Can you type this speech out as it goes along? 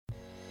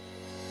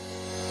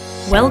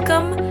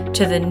Welcome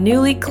to the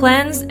newly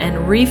cleansed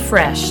and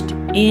refreshed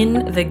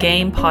In the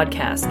Game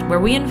podcast, where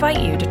we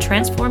invite you to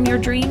transform your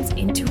dreams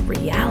into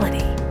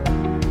reality.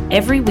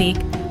 Every week,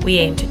 we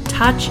aim to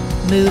touch,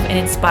 move, and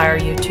inspire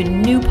you to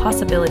new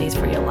possibilities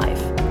for your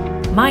life.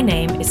 My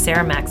name is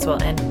Sarah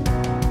Maxwell, and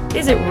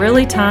is it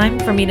really time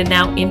for me to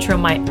now intro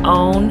my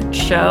own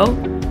show?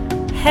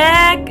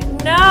 Heck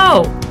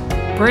no!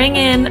 Bring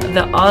in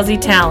the Aussie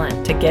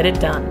talent to get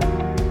it done.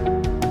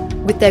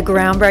 With their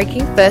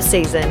groundbreaking first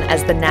season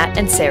as The Nat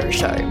and Sarah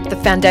Show, the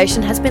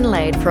foundation has been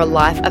laid for a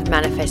life of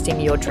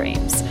manifesting your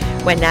dreams,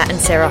 where Nat and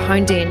Sarah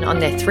honed in on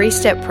their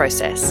three-step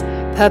process,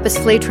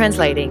 purposefully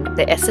translating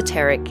the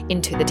esoteric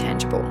into the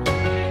tangible.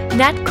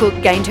 Nat Cook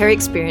gained her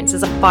experience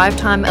as a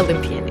 5-time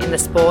Olympian in the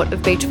sport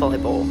of beach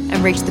volleyball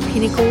and reached the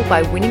pinnacle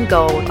by winning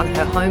gold on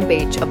her home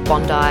beach of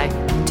Bondi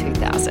in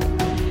 2000.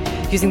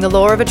 Using the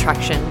law of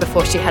attraction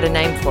before she had a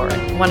name for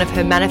it, one of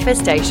her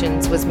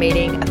manifestations was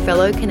meeting a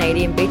fellow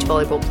Canadian beach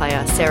volleyball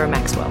player, Sarah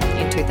Maxwell,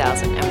 in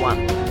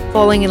 2001.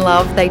 Falling in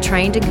love, they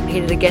trained and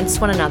competed against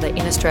one another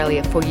in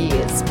Australia for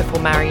years before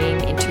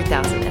marrying in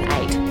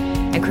 2008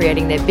 and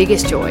creating their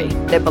biggest joy,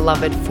 their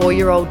beloved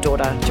 4-year-old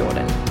daughter,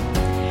 Jordan.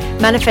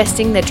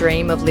 Manifesting their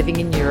dream of living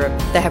in Europe,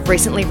 they have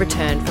recently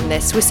returned from their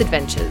Swiss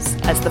adventures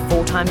as the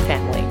full-time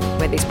family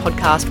where this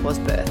podcast was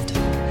birthed.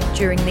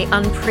 During the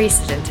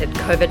unprecedented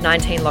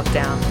COVID-19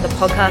 lockdown, the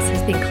podcast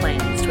has been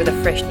cleansed with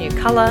a fresh new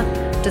colour,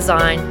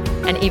 design,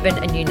 and even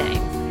a new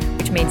name,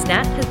 which means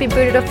Nat has been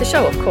booted off the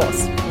show, of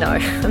course. No,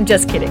 I'm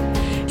just kidding.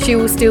 She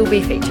will still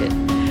be featured.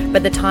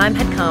 But the time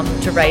had come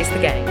to raise the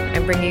game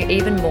and bring you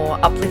even more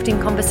uplifting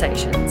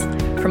conversations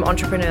from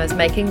entrepreneurs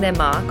making their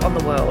mark on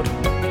the world,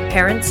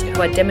 parents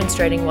who are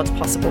demonstrating what's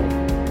possible,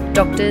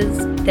 doctors,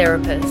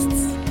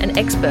 therapists, and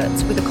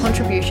experts with a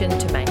contribution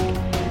to make,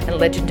 and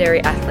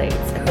legendary athletes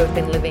who have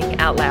been living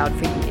out loud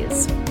for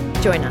years.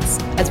 Join us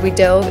as we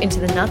delve into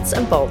the nuts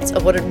and bolts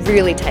of what it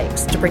really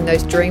takes to bring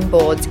those dream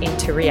boards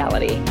into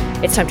reality.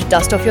 It's time to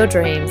dust off your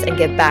dreams and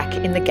get back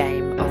in the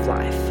game of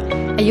life.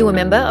 Are you a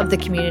member of the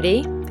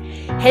community?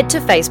 Head to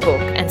Facebook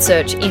and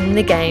search In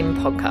the Game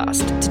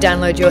podcast to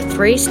download your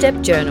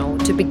 3-step journal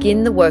to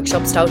begin the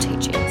workshop-style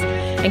teachings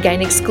and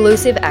gain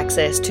exclusive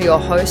access to your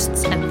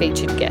hosts and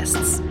featured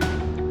guests.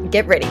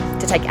 Get ready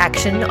to take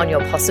action on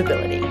your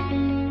possibility.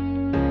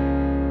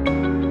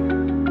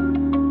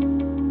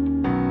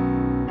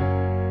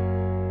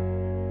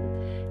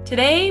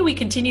 Today, we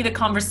continue the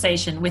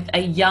conversation with a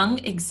young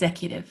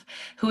executive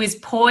who is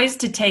poised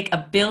to take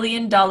a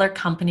billion-dollar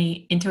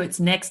company into its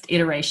next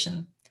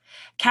iteration.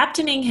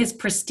 Captaining his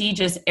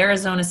prestigious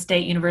Arizona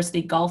State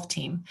University golf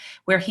team,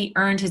 where he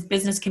earned his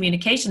business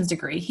communications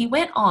degree, he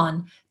went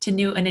on to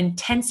do an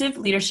intensive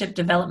leadership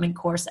development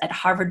course at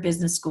Harvard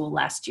Business School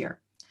last year.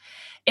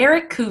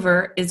 Eric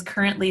Coover is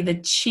currently the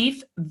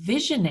Chief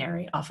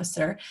Visionary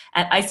Officer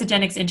at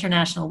Isagenix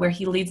International, where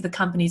he leads the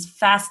company's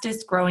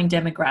fastest growing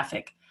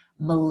demographic,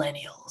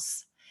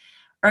 millennials.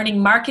 Earning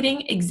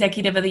Marketing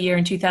Executive of the Year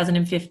in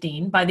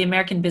 2015 by the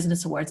American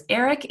Business Awards,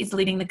 Eric is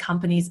leading the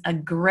company's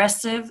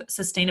aggressive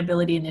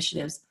sustainability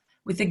initiatives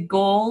with a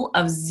goal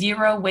of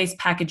zero waste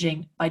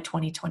packaging by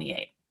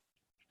 2028.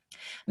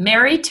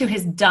 Married to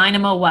his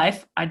dynamo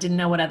wife, I didn't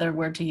know what other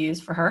word to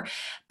use for her,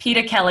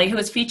 Peta Kelly, who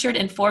was featured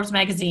in Forbes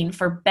magazine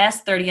for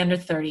Best 30 Under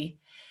 30.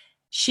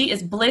 She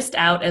is blissed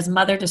out as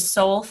mother to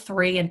Soul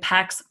 3 and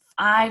Pax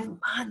 5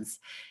 months.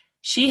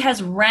 She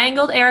has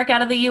wrangled Eric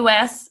out of the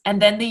US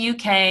and then the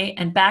UK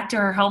and back to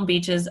her home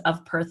beaches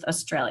of Perth,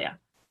 Australia,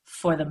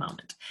 for the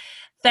moment.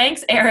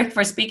 Thanks, Eric,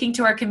 for speaking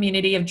to our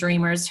community of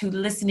dreamers who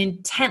listen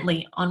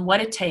intently on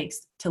what it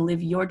takes to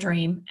live your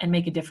dream and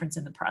make a difference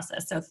in the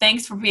process. So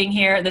thanks for being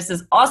here. This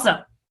is awesome.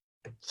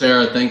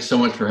 Sarah, thanks so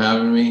much for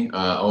having me.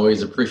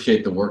 Always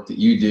appreciate the work that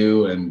you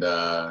do. And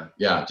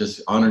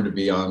just honored to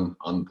be on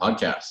the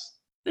podcast.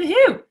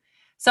 Woohoo!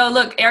 So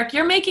look, Eric,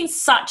 you're making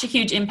such a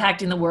huge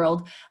impact in the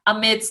world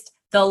amidst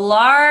the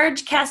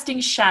large casting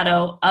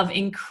shadow of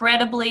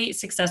incredibly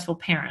successful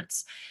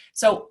parents.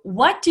 So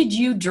what did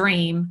you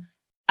dream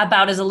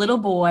about as a little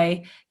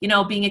boy,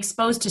 being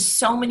exposed to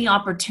so many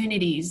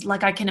opportunities,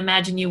 like I can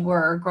imagine you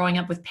were growing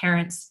up with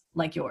parents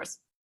like yours?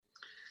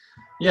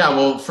 Yeah,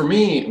 well, for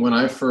me, when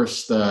I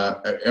first,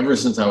 ever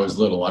since I was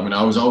little,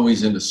 I was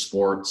always into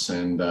sports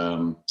and,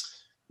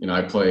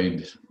 I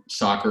played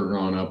soccer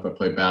growing up. I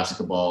played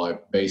basketball,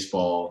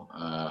 baseball.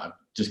 I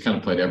just kind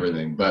of played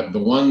everything. But the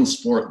one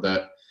sport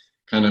that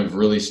kind of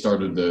really I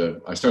started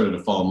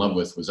to fall in love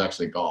with was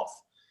actually golf.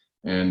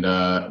 And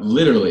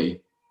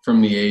literally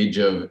from the age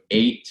of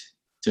 8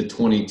 to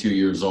 22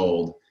 years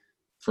old,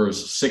 for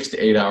 6 to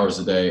 8 hours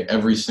a day,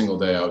 every single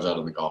day I was out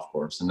on the golf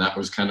course. And that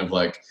was kind of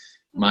like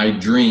my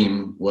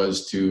dream,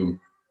 was to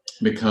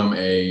become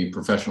a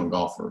professional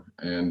golfer.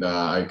 And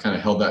I kind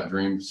of held that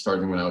dream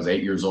starting when I was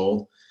 8 years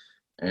old.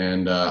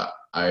 And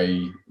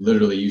I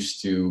literally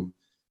used to,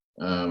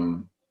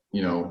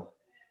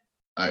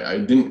 I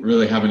didn't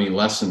really have any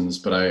lessons,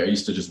 but I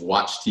used to just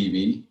watch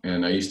TV,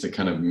 and I used to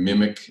kind of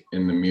mimic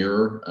in the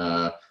mirror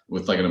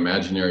with like an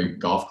imaginary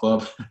golf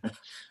club,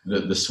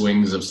 the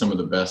swings of some of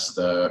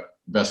the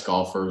best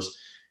golfers.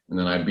 And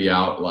then I'd be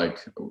out,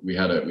 like we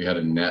had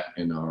a net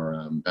in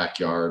our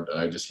backyard that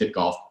I just hit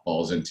golf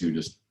balls into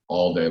just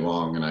all day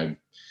long. And I'd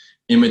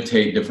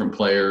imitate different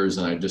players,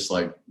 and I'd just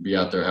like be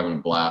out there having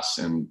a blast.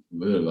 And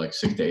literally like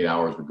 6 to 8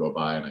 hours would go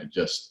by, and I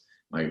just,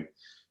 my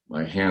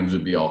hands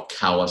would be all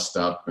calloused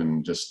up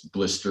and just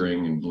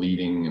blistering and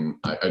bleeding. And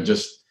I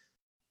just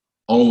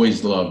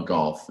always loved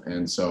golf.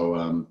 And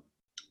so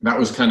that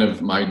was kind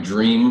of my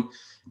dream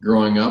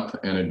growing up,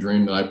 and a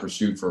dream that I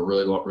pursued for a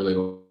really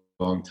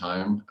long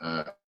time.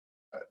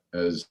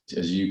 As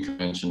you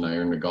mentioned, I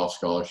earned a golf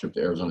scholarship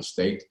to Arizona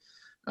State,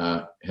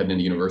 heading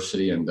into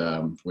university,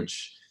 and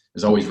which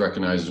is always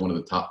recognized as one of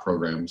the top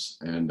programs,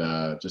 and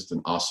just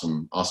an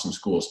awesome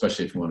school,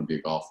 especially if you want to be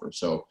a golfer.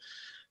 So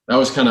that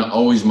was kind of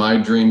always my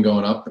dream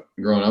growing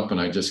up,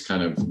 and I just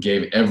kind of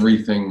gave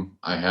everything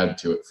I had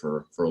to it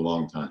for a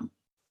long time.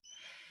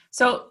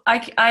 So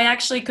I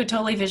actually could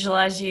totally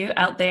visualize you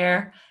out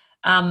there,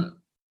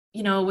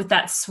 with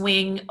that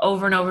swing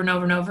over and over and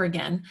over and over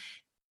again.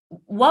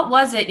 What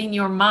was it in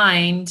your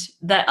mind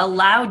that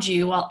allowed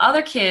you, while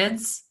other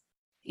kids,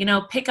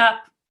 pick up,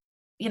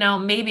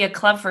 maybe a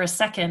club for a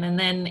second and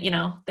then,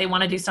 they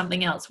want to do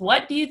something else?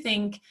 What do you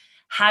think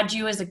had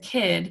you as a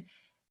kid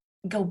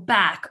go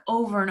back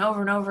over and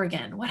over and over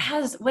again?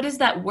 What is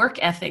that work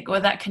ethic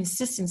or that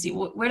consistency?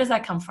 Where does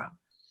that come from?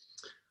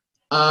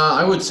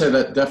 I would say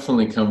that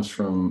definitely comes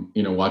from,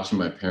 watching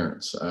my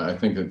parents. I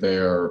think that they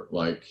are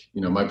like,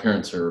 my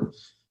parents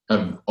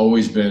have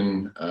always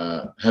been,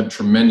 had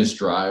tremendous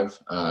drive.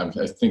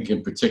 I think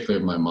in particular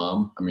my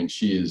mom. I mean,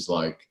 she is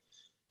like,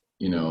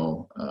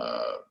 the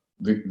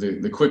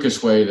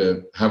quickest way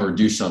to have her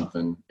do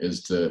something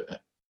is to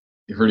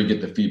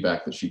get the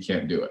feedback that she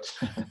can't do it.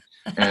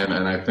 and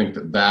I think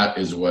that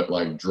is what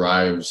like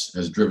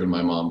has driven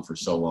my mom for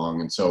so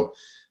long. And so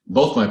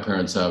both my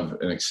parents have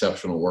an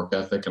exceptional work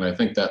ethic. And I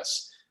think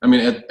that's,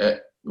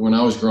 when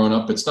I was growing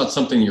up, it's not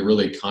something you're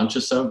really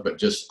conscious of, but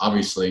just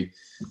obviously,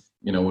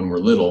 when we're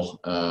little,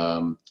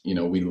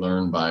 we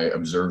learn by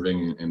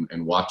observing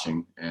and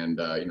watching, and,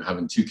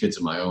 having 2 kids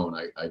of my own,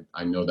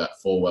 I know that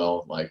full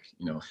well. Like,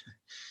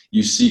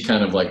 you see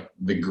kind of like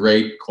the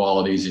great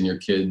qualities in your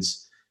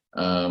kids,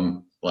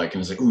 and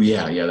it's like, oh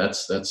yeah,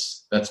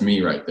 that's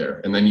me right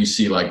there. And then you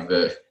see like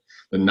the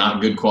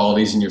not good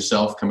qualities in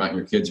yourself come out in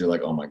your kids. You're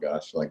like, oh my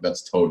gosh, like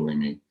that's totally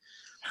me.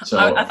 So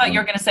I thought you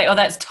were going to say, oh,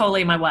 that's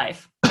totally my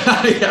wife.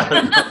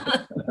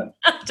 Yeah.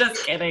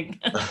 Just kidding.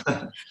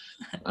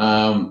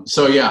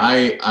 So yeah,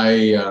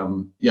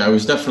 I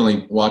was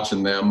definitely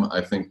watching them.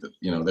 I think that,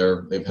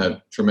 they've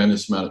had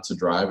tremendous amounts of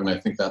drive, and I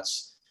think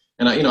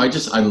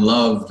I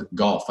loved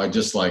golf. I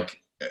just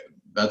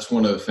that's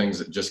one of the things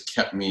that just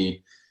kept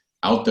me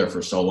out there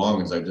for so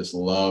long, is I just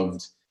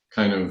loved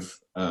kind of,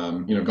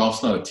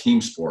 golf's not a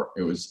team sport.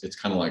 It's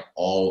kind of like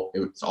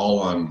it's all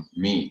on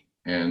me.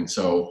 And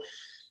so,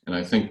 and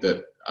I think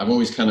that I've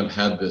always kind of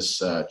had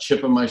this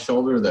chip on my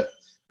shoulder that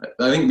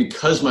I think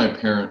because my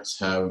parents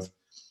have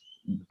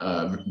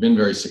been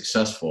very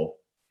successful,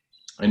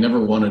 I never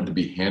wanted to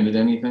be handed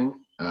anything.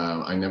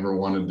 I never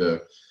wanted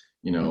to,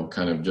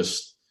 kind of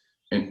just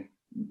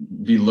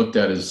be looked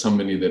at as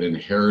somebody that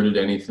inherited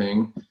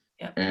anything.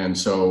 Yeah. And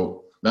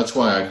so that's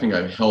why I think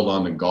I've held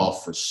on to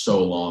golf for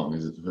so long.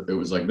 It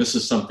was like, this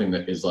is something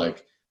that is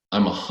like,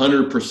 I'm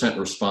 100%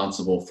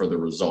 responsible for the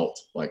result,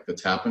 like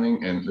that's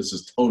happening. And this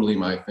is totally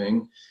my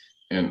thing.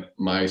 And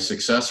my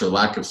success or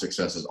lack of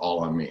success is all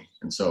on me.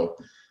 And so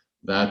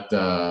that,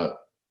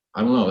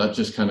 I don't know, that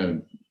just kind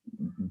of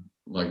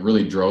like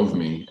really drove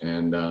me.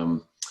 And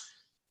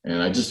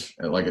I just,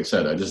 like I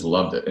said, I just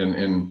loved it.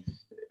 And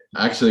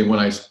actually when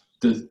I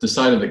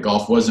decided that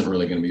golf wasn't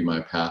really going to be my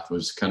path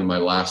was kind of my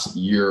last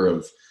year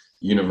of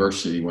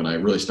university, when I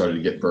really started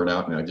to get burnt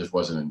out and I just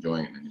wasn't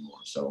enjoying it anymore.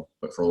 So,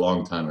 but for a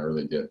long time, I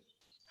really did.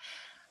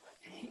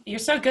 You're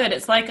so good.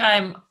 It's like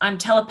I'm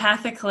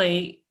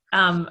telepathically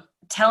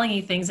telling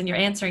you things and you're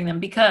answering them,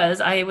 because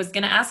I was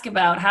going to ask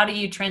about how do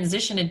you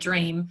transition a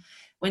dream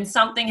when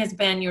something has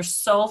been your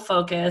sole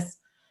focus.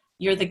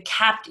 You're the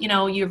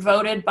you're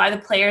voted by the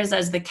players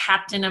as the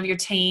captain of your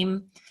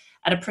team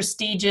at a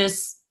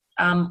prestigious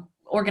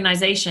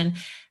organization.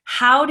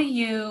 How do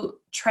you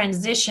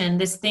transition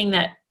this thing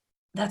that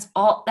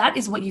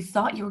is what you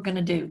thought you were going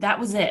to do? That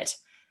was it.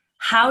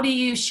 How do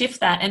you shift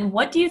that? And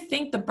what do you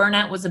think the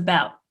burnout was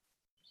about?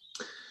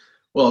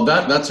 Well,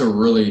 that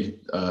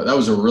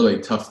was a really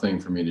tough thing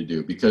for me to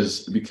do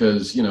because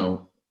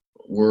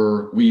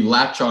we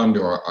latch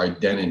onto our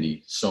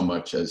identity so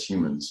much as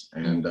humans.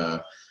 And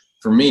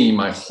for me,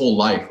 my whole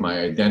life, my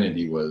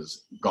identity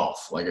was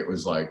golf. Like it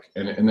was like,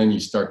 and then you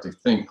start to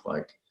think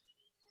like,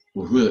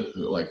 well,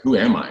 who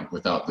am I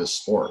without this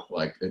sport?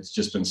 Like it's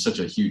just been such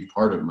a huge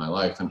part of my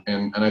life.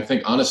 And I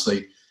think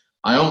honestly,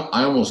 I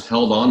almost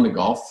held on to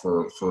golf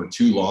for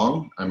too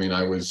long. I mean,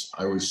 I was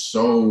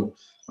so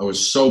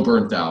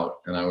burnt out,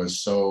 and I was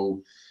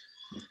so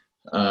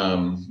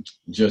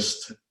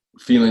just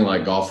feeling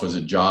like golf was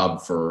a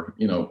job for,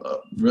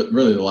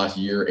 really the last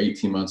year,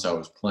 18 months I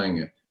was playing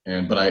it.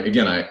 but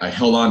I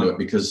held on to it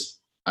because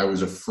I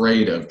was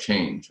afraid of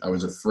change. I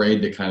was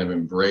afraid to kind of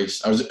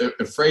I was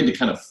afraid to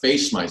kind of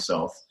face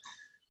myself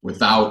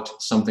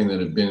without something that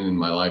had been in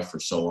my life for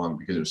so long,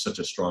 because it was such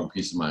a strong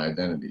piece of my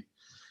identity.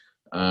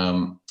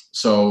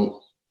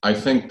 So I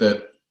think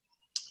that,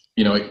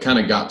 it kind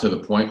of got to the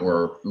point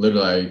where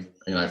literally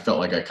I felt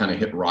like I kind of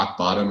hit rock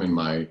bottom in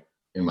my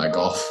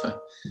golf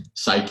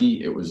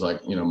psyche. It was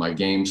like, my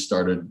game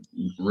started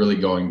really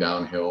going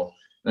downhill,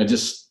 and I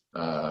just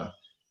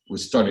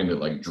was starting to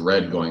like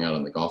dread going out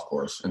on the golf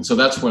course. And so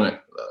that's where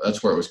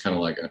it was kind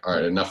of like, all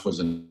right, enough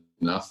was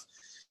enough.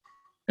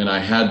 And I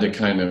had to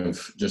kind of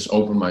just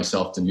open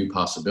myself to new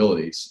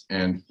possibilities.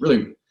 And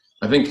really,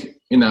 I think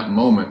in that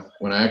moment,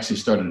 when I actually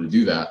started to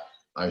do that,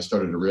 I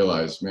started to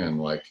realize, man,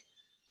 like,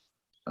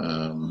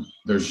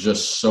 there's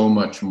just so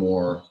much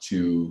more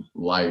to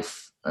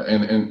life,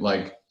 and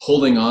like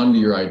holding on to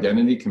your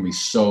identity can be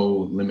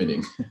so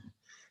limiting.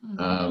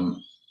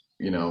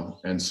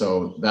 And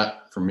so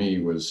that for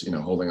me was,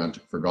 holding on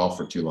for golf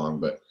for too long,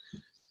 but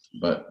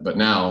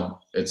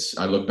now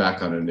I look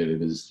back on it, and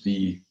it is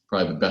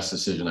probably the best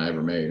decision I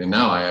ever made. And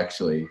now I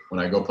actually, when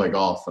I go play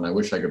golf, and I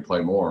wish I could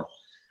play more,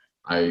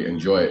 I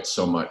enjoy it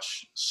so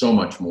much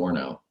more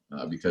now,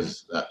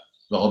 because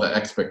all that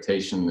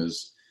expectation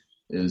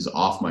is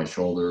off my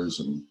shoulders,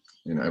 and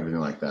everything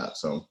like that.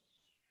 So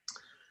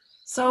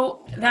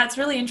that's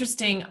really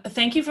interesting.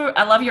 Thank you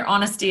I love your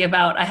honesty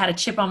about, I had a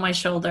chip on my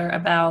shoulder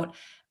about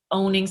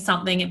owning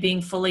something and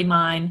being fully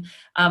mine.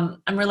 I'm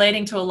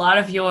relating to a lot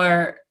of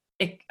your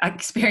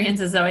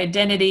experiences of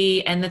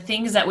identity and the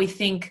things that we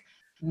think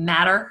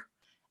matter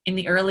in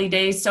the early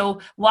days.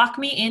 So walk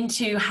me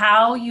into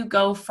how you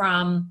go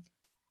from,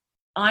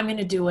 I'm going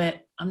to do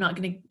it,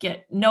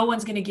 no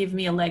one's going to give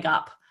me a leg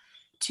up,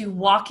 to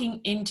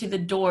walking into the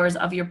doors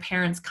of your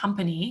parents'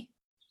 company.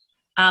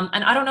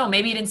 And I don't know,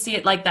 maybe you didn't see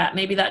it like that.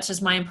 Maybe that's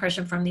just my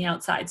impression from the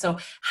outside. So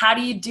how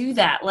do you do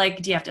that?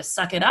 Like, do you have to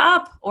suck it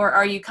up, or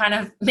are you kind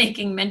of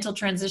making mental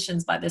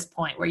transitions by this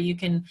point where you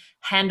can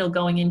handle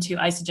going into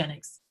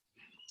Isagenix?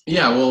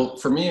 Yeah, well,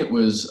 for me, it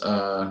was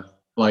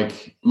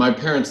like my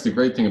parents, the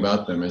great thing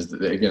about them is that,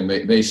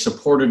 they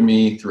supported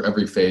me through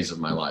every phase of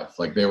my life.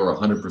 Like, they were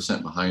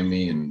 100% behind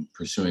me in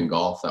pursuing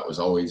golf. That was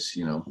always,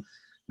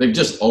 they've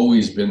just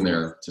always been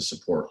there to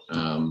support,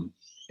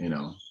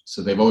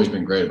 so they've always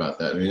been great about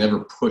that. They never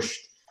pushed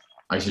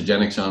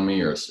Isagenix on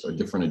me or a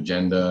different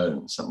agenda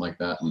and something like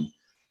that.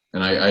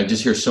 And I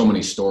just hear so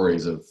many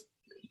stories of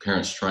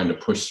parents trying to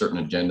push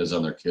certain agendas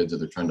on their kids, or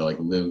they're trying to like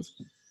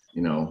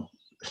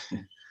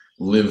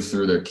live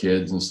through their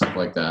kids and stuff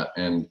like that.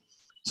 And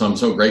so I'm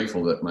so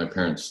grateful that my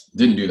parents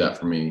didn't do that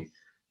for me.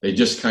 They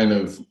just kind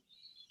of,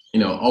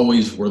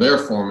 always were there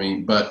for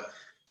me. But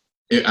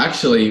it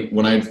actually,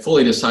 when I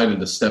fully decided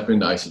to step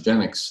into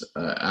Isagenix,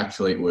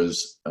 actually it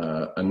was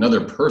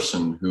another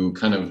person who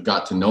kind of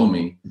got to know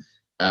me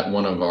at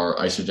one of our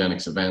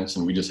Isagenix events,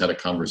 and we just had a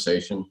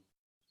conversation.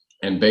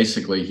 And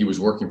basically, he was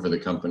working for the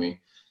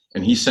company,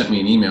 and he sent me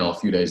an email a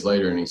few days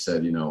later, and he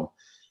said,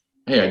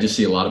 hey, I just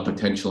see a lot of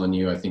potential in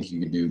you. I think you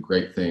could do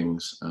great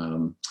things,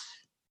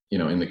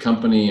 in the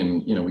company,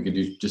 and we could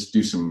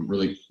do some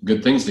really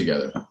good things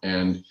together.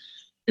 And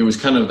it was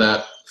kind of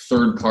that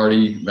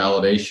third-party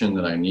validation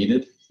that I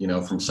needed,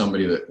 from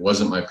somebody that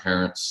wasn't my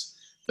parents,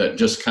 that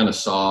just kind of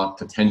saw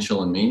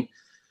potential in me.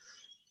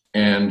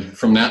 And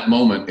from that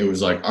moment, it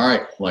was like, all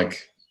right,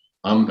 like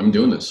I'm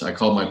doing this. I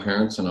called my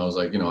parents, and I was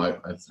like,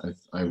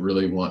 I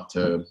really want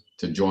to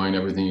join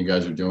everything you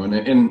guys are doing.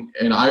 And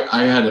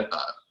I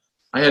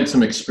had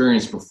some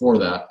experience before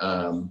that,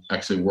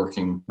 actually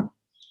working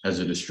as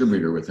a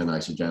distributor within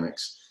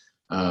Isagenix.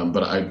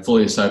 But I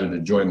fully decided to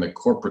join the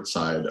corporate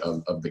side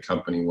of the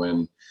company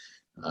when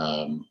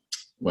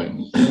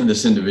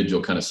this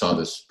individual kind of saw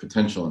this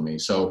potential in me.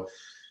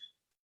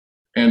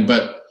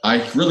 But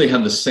I really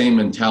had the same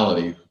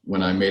mentality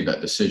when I made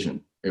that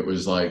decision. It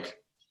was like,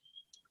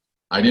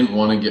 I didn't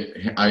want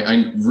to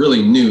I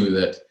really knew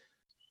that,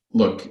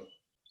 look,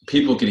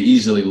 people could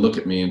easily look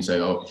at me and say,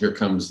 oh, here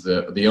comes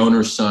the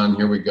owner's son,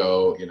 here we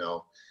go,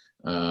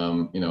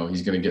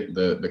 he's going to get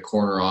the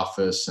corner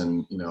office,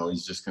 and,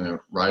 he's just going to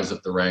rise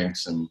up the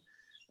ranks, and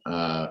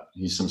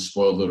he's some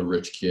spoiled little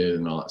rich kid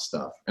and all that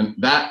stuff. And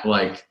that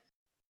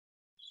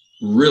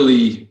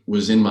really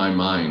was in my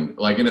mind.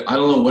 Like, I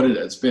don't know what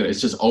it's been.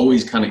 It's just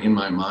always kind of in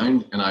my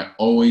mind. And I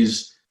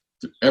always,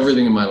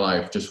 everything in my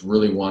life, just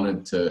really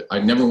I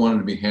never wanted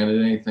to be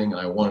handed anything, and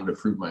I wanted to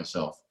prove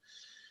myself.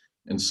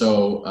 And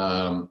so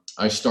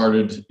I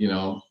started,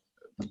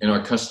 in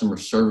our customer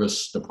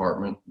service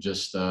department,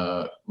 just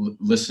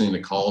listening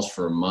to calls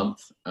for a month.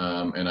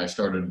 And I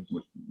started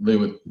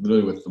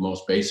literally with the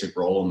most basic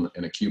role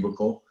in a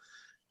cubicle,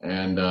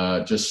 and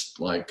just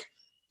like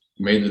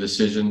made the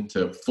decision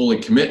to fully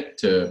commit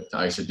to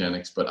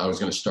Isagenix, but I was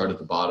going to start at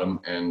the bottom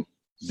and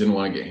didn't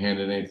want to get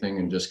handed anything,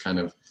 and just kind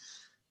of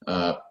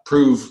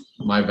prove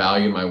my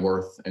value, my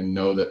worth, and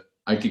know that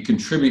I could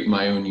contribute in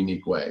my own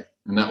unique way.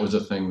 And that was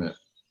a thing that,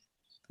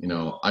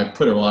 I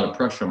put a lot of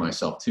pressure on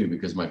myself too,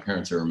 because my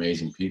parents are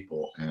amazing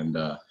people. And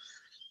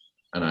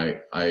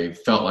and I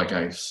felt like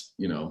I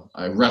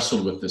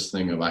wrestled with this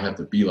thing of I had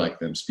to be like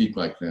them, speak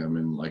like them,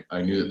 and like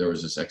I knew that there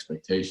was this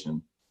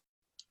expectation,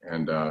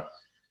 and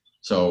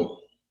so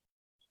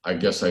I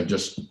guess I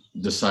just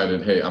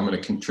decided, hey, I'm going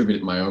to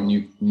contribute in my own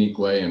unique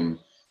way, and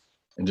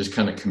just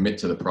kind of commit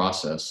to the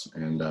process,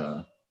 and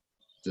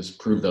just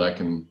prove that I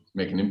can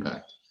make an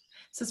impact.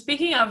 So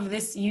speaking of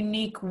this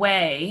unique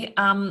way,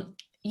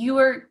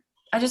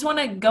 I just want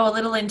to go a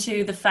little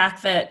into the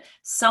fact that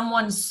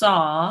someone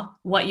saw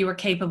what you were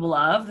capable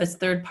of, this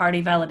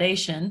third-party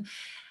validation.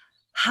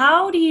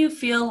 How do you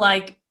feel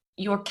like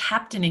your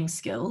captaining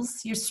skills,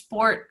 your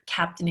sport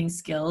captaining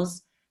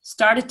skills,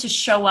 started to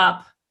show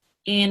up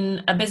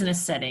in a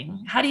business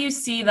setting? How do you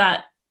see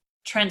that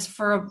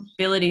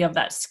transferability of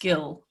that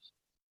skill?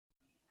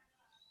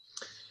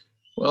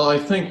 Well, I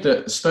think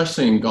that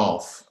especially in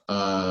golf,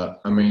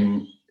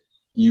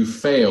 you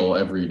fail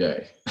every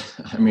day.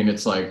 I mean,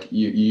 it's like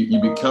you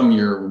become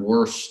your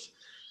worst.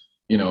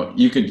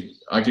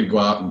 I could go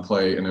out and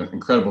play an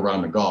incredible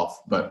round of golf,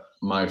 but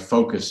my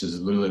focus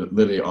is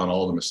literally on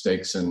all the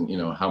mistakes and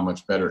how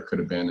much better it could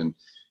have been,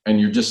 and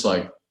you're just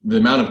like, the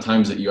amount of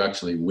times that you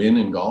actually win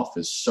in golf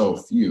is so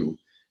few,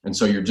 and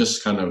so you're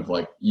just kind of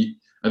like,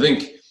 I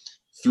think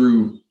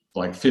through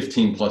like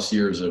 15 plus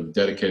years of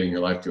dedicating your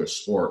life to a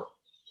sport,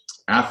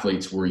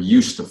 athletes were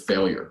used to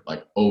failure,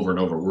 like over and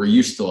over. We're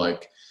used to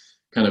like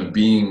kind of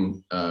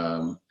being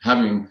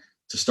having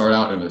to start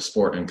out in a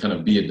sport and kind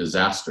of be a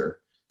disaster,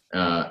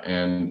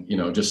 and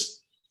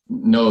just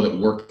know that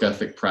work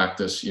ethic,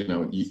 practice,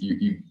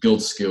 you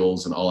build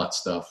skills and all that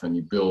stuff, and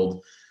you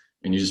build,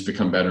 and you just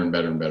become better and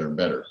better and better and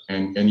better,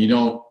 and you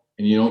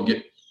don't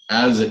get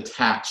as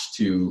attached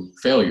to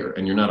failure,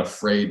 and you're not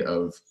afraid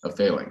of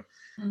failing.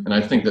 Mm-hmm. And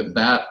I think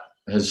that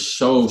has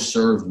so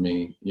served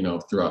me,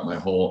 throughout my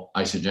whole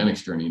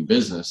Isagenix journey in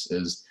business,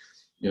 is,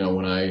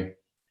 when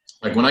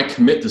I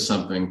commit to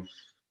something,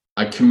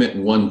 I commit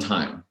one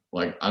time.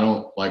 Like, I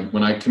don't, like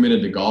when I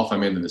committed to golf, I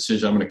made the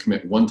decision, I'm going to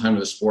commit one time to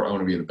the sport. I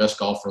want to be the best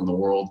golfer in the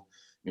world.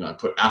 I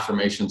put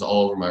affirmations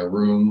all over my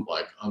room,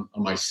 like on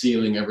my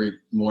ceiling every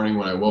morning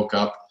when I woke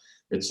up.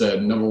 It said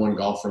 #1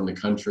 golfer in the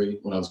country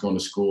when I was going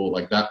to school.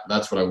 Like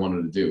that's what I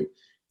wanted to do.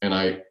 And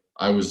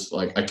I was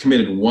like, I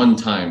committed one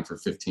time for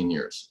 15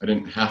 years. I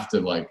didn't have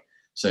to like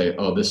say,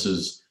 oh, this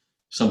is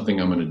something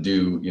I'm going to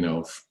do,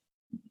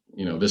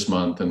 this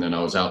month. And then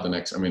I was out the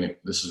next,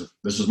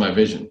 this is my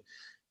vision.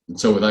 And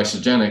so with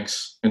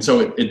Isagenix, and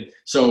so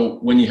so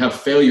when you have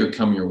failure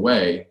come your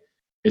way,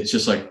 it's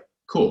just like,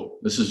 cool,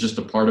 this is just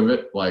a part of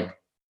it. Like,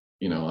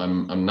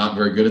 I'm not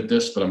very good at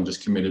this, but I'm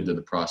just committed to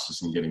the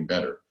process and getting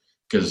better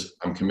because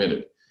I'm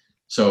committed.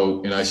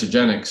 So in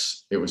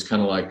Isagenix, it was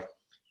kind of like,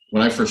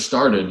 when I first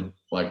started,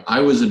 like I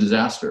was a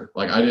disaster.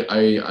 Like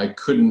I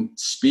couldn't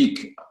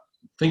speak.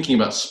 Thinking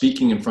about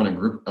speaking in front of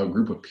a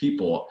group of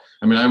people.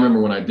 I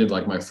remember when I did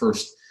like my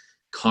first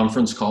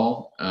conference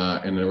call,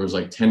 and there was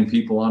like 10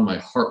 people on. My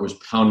heart was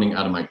pounding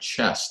out of my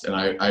chest, and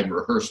I'd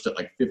rehearsed it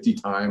like 50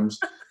 times,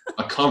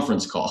 a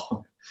conference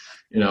call,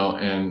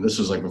 And this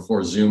was like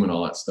before Zoom and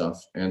all that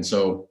stuff. And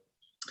so,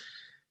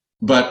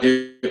 but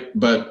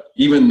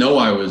even though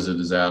I was a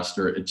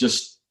disaster, it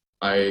just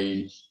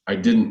I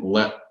didn't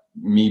let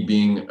me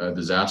being a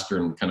disaster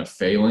and kind of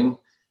failing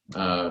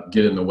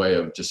get in the way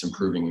of just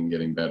improving and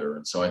getting better.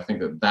 And so I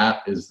think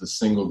that is the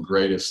single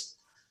greatest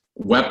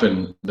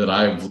weapon that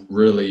I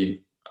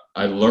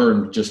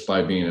learned just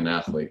by being an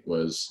athlete,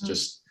 was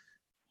just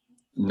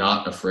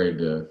not afraid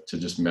to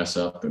just mess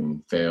up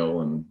and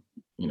fail and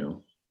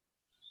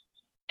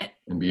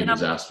be a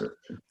disaster.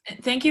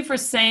 Thank you for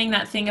saying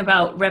that thing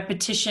about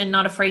repetition,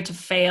 not afraid to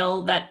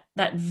fail.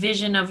 That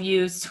vision of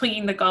you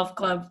swinging the golf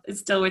club is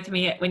still with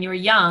me when you were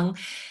young.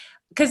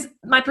 Because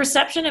my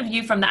perception of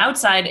you from the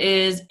outside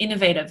is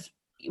innovative.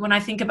 When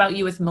I think about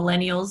you with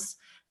millennials,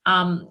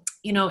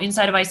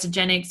 inside of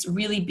Isagenix,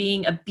 really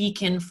being a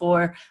beacon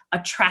for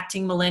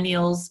attracting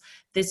millennials,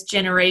 this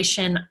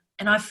generation.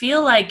 And I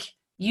feel like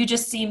you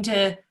just seem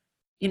to,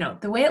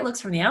 the way it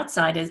looks from the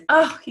outside is,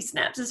 oh, he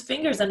snaps his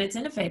fingers and it's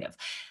innovative.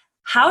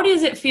 How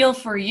does it feel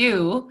for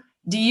you?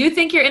 Do you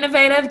think you're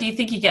innovative? Do you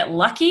think you get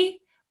lucky?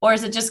 Or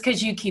is it just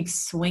because you keep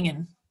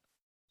swinging?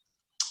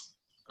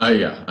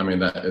 Yeah,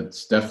 that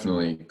it's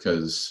definitely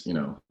because,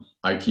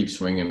 I keep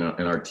swinging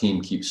and our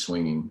team keeps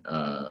swinging,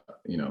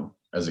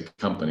 as a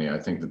company. I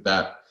think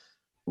that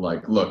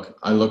look,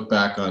 I look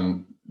back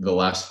on the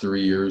last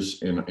 3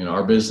 years in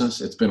our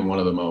business. It's been one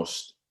of the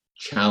most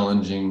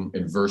challenging,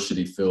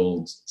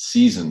 adversity-filled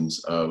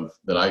seasons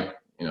that I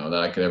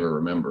could ever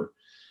remember.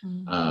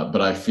 Mm-hmm.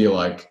 But I feel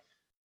like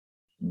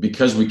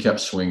because we kept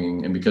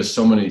swinging and because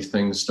so many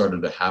things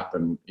started to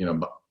happen,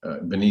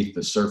 beneath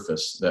the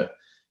surface, that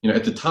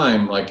at the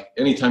time, like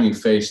anytime you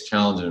face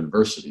challenge and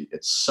adversity,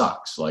 it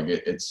sucks. Like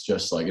it's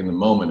just like in the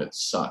moment, it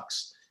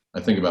sucks.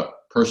 I think about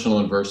personal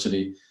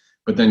adversity,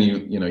 but then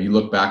you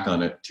look back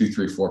on it 2,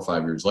 3, 4,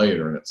 5 years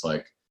later, and it's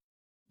like,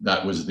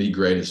 that was the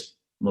greatest,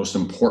 most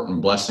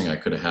important blessing I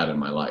could have had in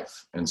my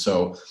life. And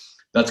so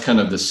that's kind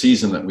of the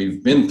season that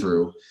we've been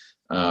through.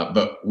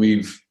 But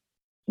we've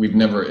we've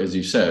never, as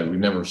you said, we've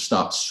never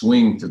stopped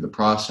swinging through the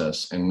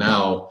process. And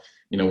now,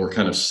 we're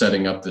kind of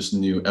setting up this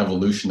new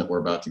evolution that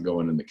we're about to go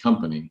in the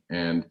company.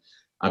 And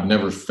I've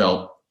never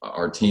felt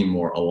our team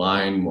more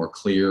aligned, more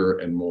clear,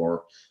 and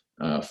more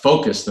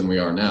focused than we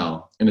are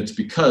now. And it's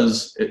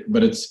because,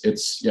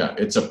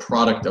 it's a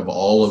product of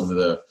all of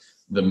the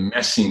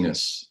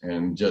messiness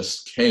and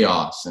just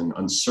chaos and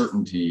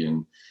uncertainty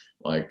and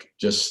like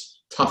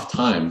just tough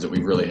times that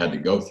we've really had to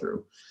go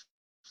through.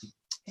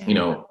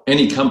 Yeah.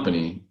 Any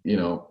company,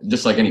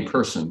 just like any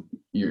person,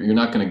 you're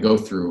not going to go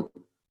through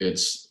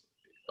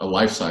a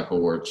life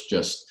cycle where it's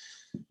just,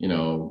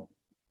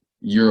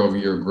 year over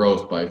year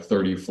growth by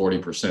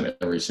 30-40%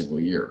 every single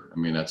year. I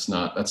mean, that's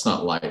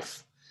not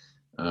life.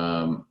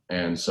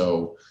 And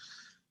so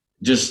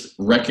just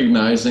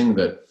recognizing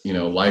that,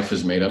 life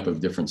is made up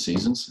of different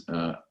seasons,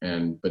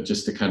 but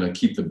just to kind of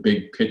keep the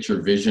big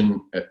picture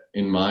vision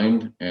in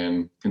mind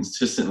and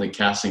consistently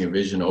casting a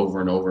vision over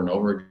and over and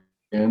over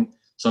again.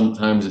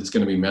 Sometimes it's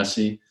going to be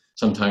messy.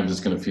 Sometimes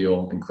it's going to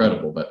feel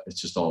incredible, but it's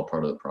just all a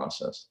part of the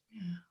process.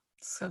 Yeah.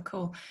 So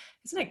cool.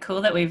 Isn't it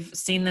cool that we've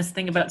seen this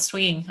thing about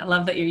swinging? I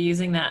love that you're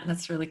using that.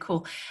 That's really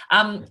cool.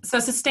 So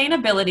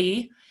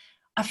sustainability,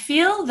 I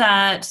feel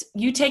that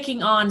you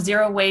taking on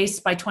zero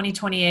waste by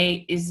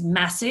 2028 is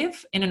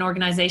massive in an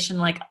organization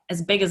like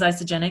as big as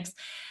Isagenix.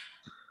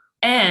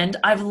 And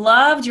I've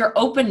loved your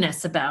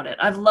openness about it.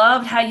 I've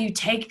loved how you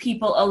take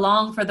people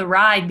along for the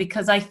ride,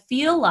 because I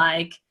feel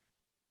like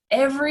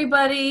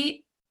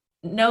everybody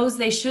knows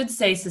they should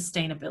say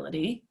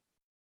sustainability.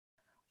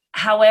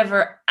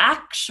 However,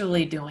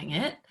 actually doing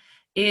it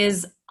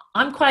is,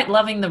 I'm quite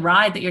loving the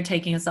ride that you're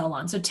taking us all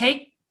on. So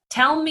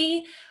tell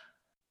me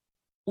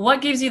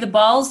what gives you the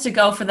balls to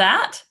go for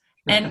that,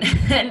 and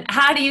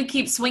how do you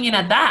keep swinging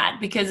at that?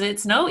 Because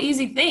it's no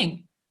easy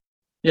thing.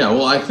 Yeah,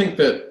 well, I think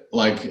that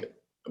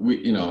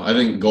I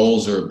think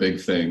goals are a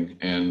big thing.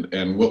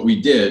 And what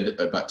we did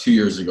about 2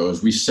 years ago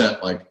is we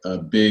set like a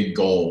big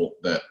goal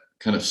that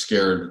kind of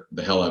scared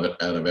the hell out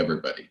of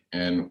everybody.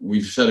 And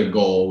we've set a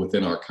goal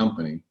within our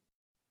company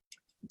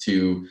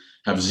to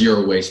have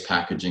zero waste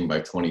packaging by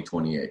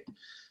 2028.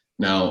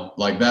 Now,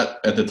 like that,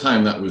 at the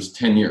time, that was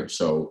 10 years.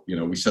 So,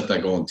 we set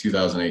that goal in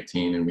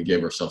 2018 and we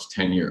gave ourselves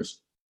 10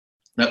 years.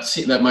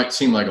 That might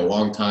seem like a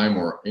long time,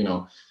 or,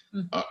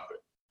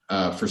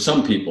 for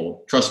some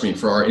people, trust me,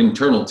 for our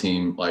internal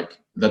team, like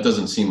that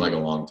doesn't seem like a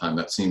long time.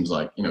 That seems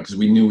like, because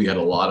we knew we had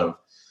a lot of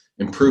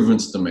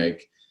improvements to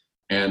make.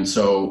 And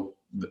so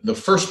the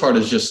first part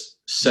is just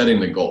setting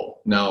the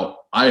goal. Now,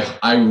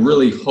 I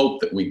really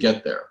hope that we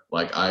get there.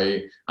 Like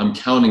I'm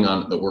counting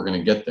on it that we're going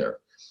to get there.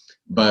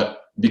 But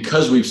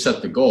because we've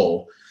set the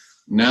goal,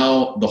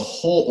 now the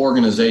whole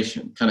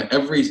organization, kind of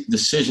every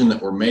decision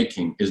that we're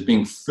making is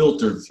being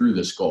filtered through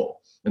this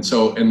goal. And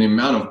the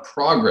amount of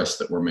progress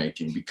that we're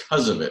making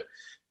because of it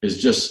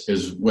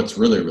is what's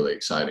really, really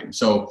exciting.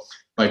 So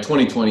by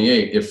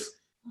 2028,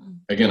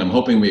 I'm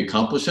hoping we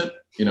accomplish it,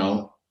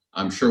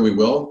 I'm sure we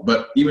will,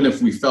 but even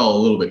if we fell a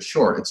little bit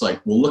short, it's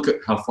like, well, look at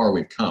how far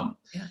we've come.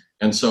 Yeah.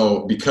 And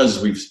so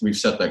because we've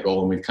set that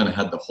goal and we've kind of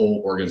had the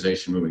whole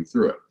organization moving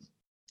through it.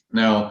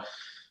 Now,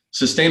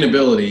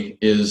 sustainability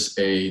is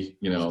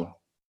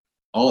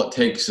all it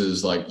takes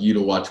is like you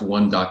to watch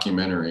one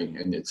documentary,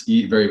 and it's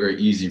very, very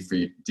easy for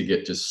you to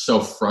get just so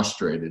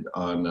frustrated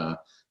on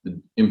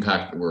the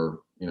impact that we're,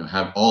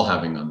 all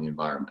having on the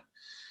environment.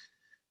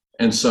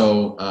 And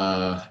so,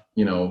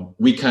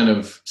 we kind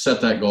of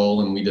set that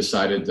goal, and we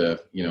decided to,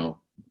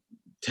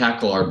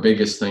 tackle our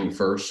biggest thing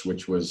first,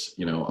 which was,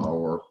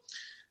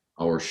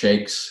 our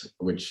shakes,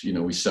 which,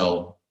 we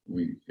sell,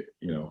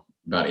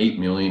 about 8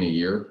 million a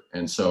year.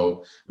 And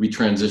so we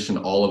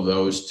transitioned all of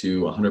those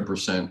to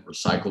 100%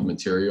 recycled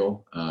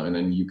material, and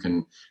then you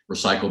can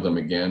recycle them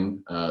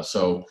again.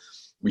 So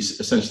we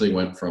essentially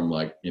went from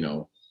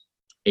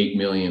 8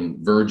 million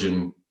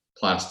virgin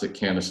plastic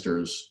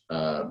canisters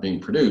being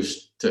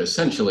produced to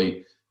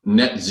essentially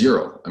net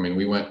zero. I mean,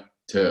 we went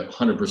to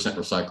 100%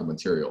 recycled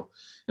material,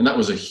 and that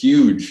was a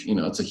huge,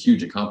 it's a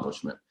huge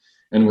accomplishment.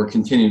 And we're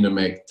continuing to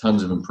make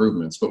tons of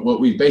improvements. But what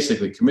we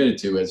basically committed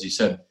to, as you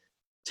said,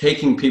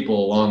 taking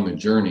people along the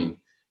journey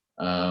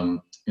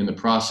in the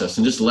process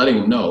and just letting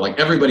them know, like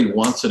everybody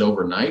wants it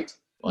overnight.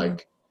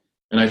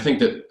 And I think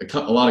that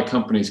a lot of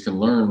companies can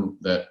learn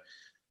that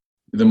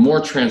the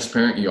more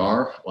transparent you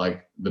are,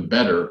 the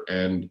better.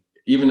 And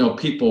even though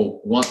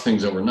people want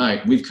things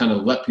overnight, we've kind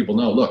of let people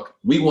know, look,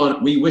 we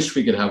wish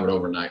we could have it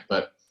overnight,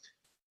 but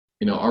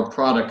our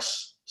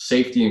products,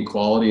 safety and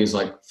quality is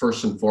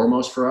first and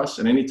foremost for us.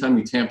 And anytime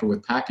you tamper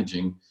with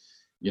packaging,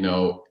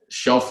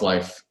 shelf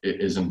life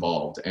is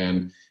involved.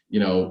 And,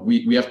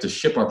 we have to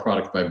ship our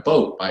product by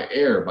boat, by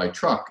air, by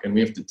truck. And we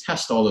have to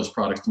test all those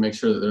products to make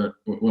sure that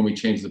when we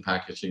change the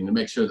packaging, to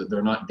make sure that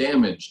they're not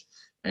damaged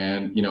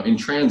and, in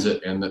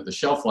transit, and that the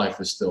shelf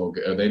life is still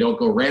good, they don't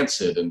go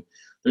rancid. And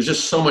there's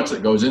just so much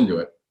that goes into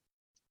it.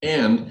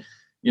 And,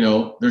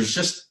 there's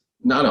just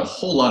not a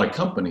whole lot of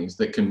companies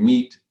that can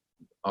meet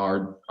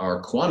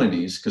our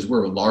quantities because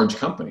we're a large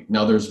company.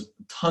 Now there's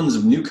tons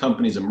of new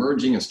companies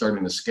emerging and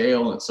starting to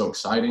scale, and it's so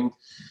exciting.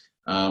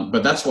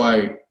 But that's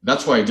why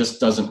it just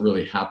doesn't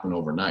really happen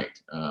overnight.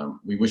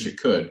 We wish it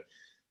could,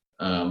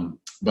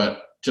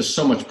 but just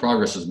so much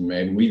progress has been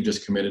made, and we've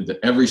just committed that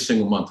every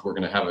single month we're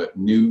going to have a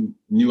new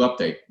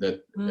update,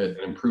 that an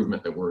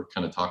improvement that we're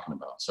kind of talking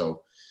about.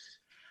 So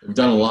we've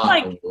done a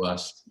lot over the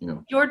last,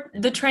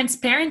 the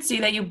transparency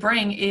that you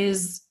bring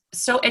is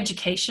so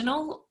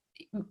educational.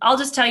 I'll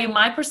just tell you,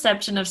 my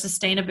perception of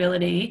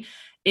sustainability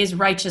is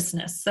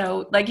righteousness.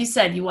 So like you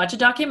said, you watch a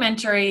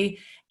documentary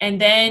and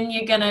then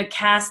you're going to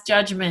cast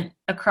judgment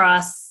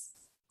across,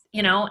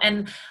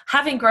 and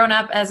having grown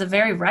up as a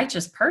very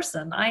righteous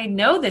person, I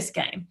know this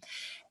game.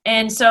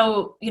 And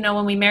so,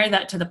 when we marry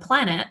that to the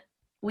planet,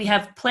 we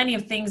have plenty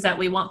of things that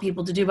we want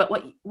people to do. But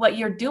what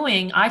you're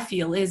doing, I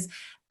feel, is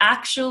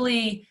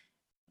actually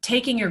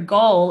taking your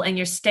goal and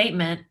your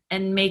statement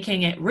and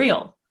making it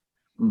real.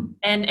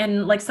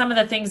 And like some of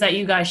the things that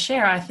you guys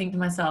share, I think to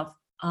myself,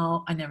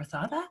 oh, I never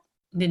thought of that.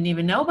 Didn't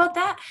even know about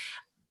that.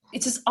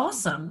 It's just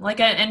awesome.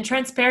 And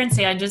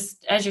transparency,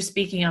 as you're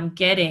speaking, I'm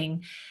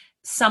getting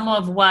some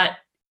of what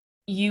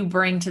you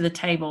bring to the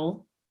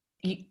table.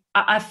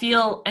 I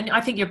feel, and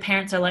I think your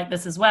parents are like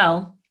this as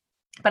well,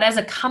 but as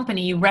a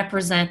company, you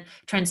represent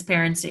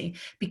transparency,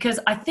 because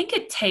I think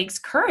it takes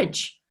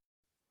courage.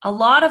 A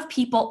lot of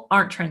people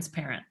aren't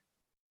transparent.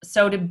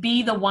 So to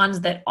be the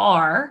ones that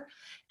are,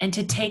 and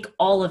to take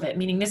all of it,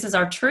 meaning this is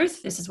our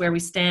truth, this is where we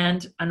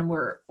stand, and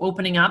we're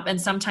opening up. And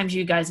sometimes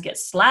you guys get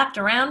slapped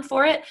around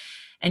for it,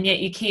 and yet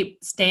you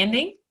keep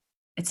standing.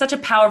 It's such a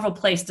powerful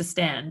place to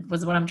stand,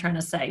 was what I'm trying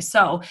to say.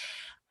 So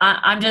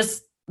I'm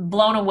just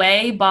blown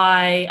away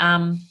by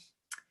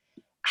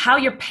how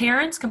your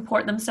parents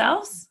comport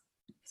themselves.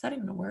 Is that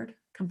even a word?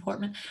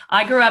 Comportment.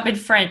 I grew up in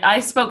French. I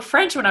spoke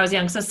French when I was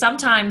young. So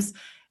sometimes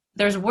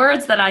there's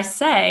words that I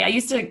say. I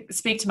used to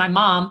speak to my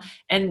mom,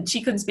 and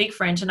she couldn't speak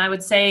French, and I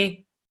would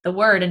say the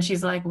word and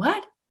she's like,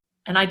 what?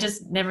 And I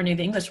just never knew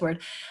the English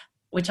word,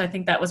 which I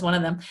think that was one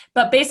of them.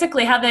 But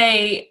basically how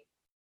they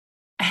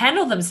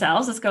handle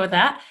themselves, let's go with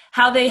that,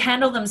 how they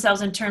handle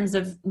themselves in terms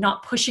of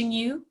not pushing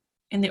you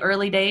in the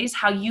early days,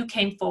 how you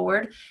came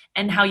forward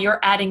and how you're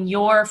adding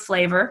your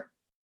flavor.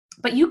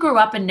 But you grew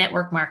up in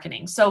network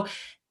marketing. So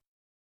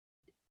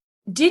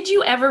did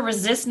you ever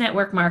resist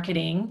network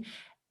marketing?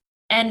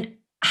 And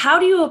how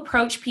do you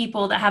approach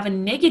people that have a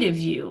negative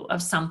view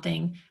of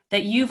something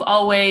that you've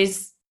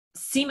always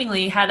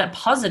seemingly had a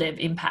positive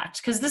impact?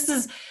 Because this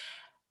is,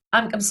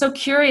 I'm so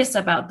curious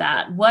about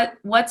that.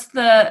 What's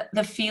the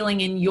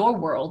feeling in your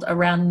world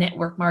around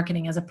network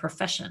marketing as a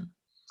profession?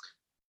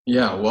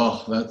 Yeah,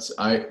 well,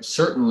 I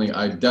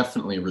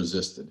definitely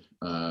resisted.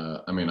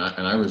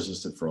 I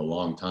resisted for a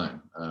long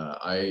time.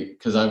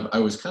 Because I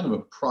was kind of a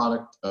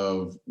product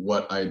of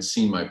what I had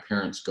seen my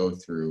parents go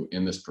through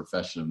in this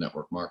profession of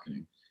network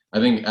marketing. I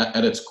think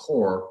at its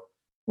core,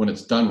 when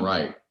it's done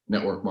right,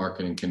 network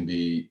marketing can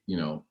be,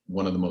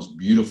 one of the most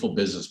beautiful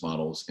business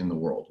models in the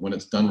world when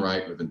it's done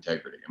right with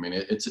integrity. I mean,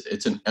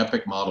 it's an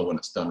epic model when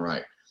it's done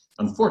right.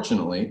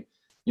 Unfortunately,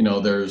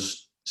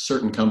 there's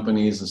certain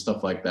companies and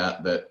stuff like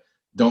that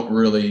don't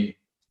really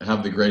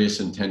have the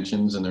greatest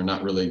intentions, and they're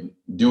not really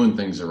doing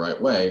things the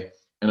right way.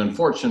 And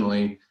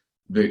unfortunately,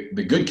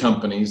 the good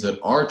companies that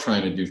are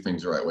trying to do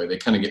things the right way, they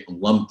kind of get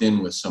lumped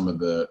in with some of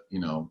the,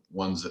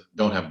 ones that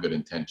don't have good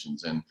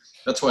intentions. And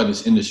that's why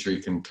this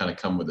industry can kind of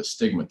come with a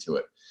stigma to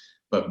it.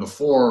 But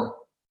before,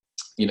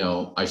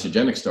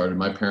 Isagenix started,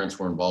 my parents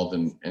were involved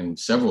in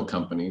several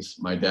companies.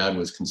 My dad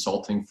was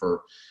consulting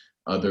for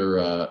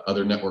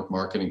other network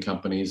marketing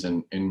companies.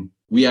 And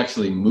we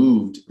actually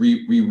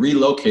we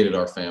relocated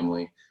our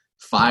family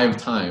 5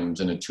 times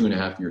in a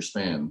 2.5-year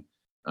span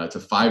to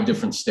 5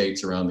 different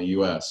states around the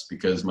US,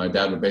 because my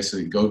dad would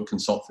basically go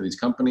consult for these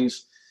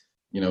companies.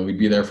 We'd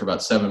be there for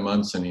about 7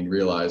 months, and he'd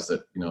realize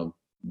that,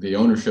 the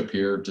ownership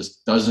here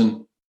just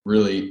doesn't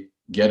really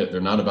get it. They're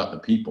not about the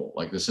people.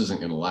 Like, this isn't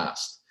going to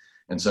last.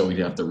 And so we'd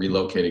have to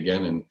relocate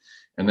again.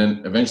 And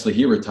then eventually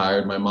he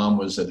retired. My mom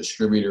was a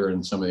distributor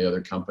in some of the other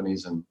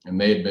companies, and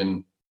they had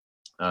been,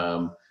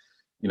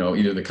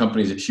 either the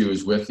companies that she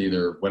was with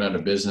either went out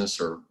of business,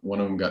 or one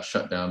of them got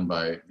shut down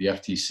by the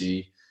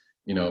FTC,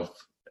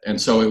 and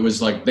so it was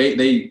like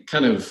they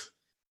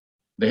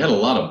had a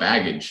lot of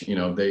baggage.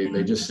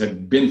 They just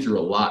had been through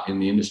a lot in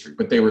the industry,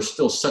 but they were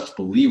still such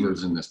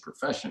believers in this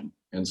profession.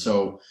 And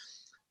so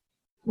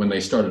when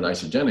they started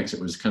Isagenix, it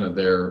was kind of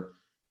their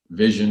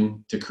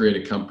vision to create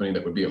a company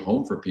that would be a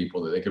home for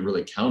people that they could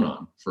really count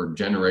on for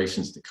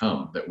generations to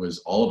come, that was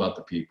all about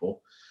the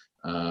people.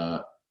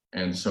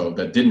 And so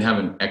that didn't have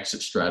an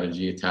exit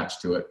strategy attached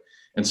to it.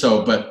 And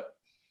so, but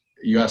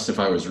you asked if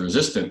I was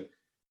resistant,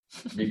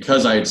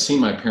 because I had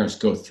seen my parents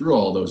go through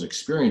all those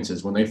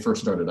experiences when they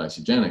first started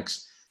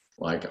Isagenix.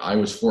 Like, I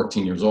was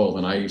 14 years old,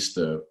 and I used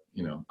to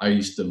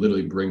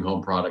literally bring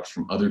home products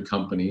from other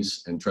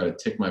companies and try to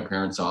tick my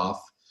parents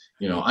off.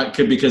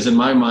 Because in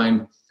my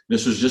mind,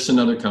 this was just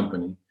another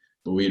company,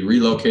 but we had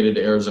relocated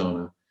to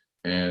Arizona,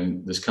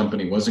 and this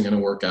company wasn't going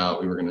to work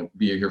out. We were going to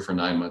be here for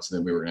 9 months, and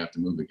then we were going to have to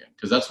move again,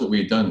 because that's what we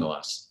had done the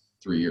last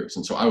 3 years.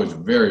 And so I was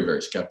very,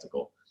 very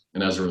skeptical.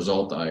 And as a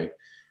result, I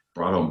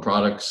brought home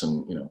products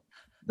and,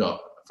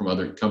 from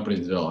other companies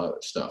that did all that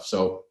other stuff.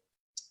 So,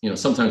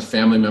 sometimes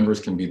family members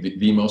can be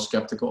the most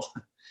skeptical.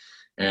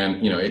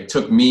 And, it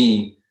took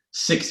me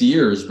 6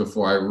 years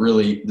before I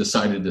really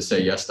decided to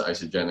say yes to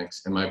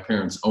Isagenix, and my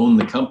parents own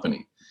the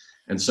company.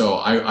 And so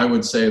I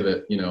would say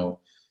that,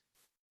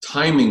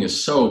 timing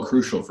is so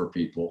crucial for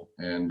people.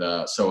 And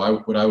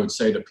what I would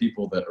say to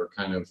people that are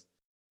kind of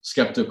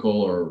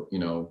skeptical or,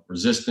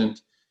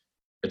 resistant,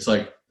 it's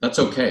like, that's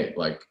okay.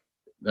 Like,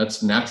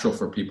 that's natural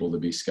for people to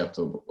be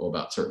skeptical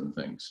about certain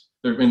things.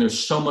 There's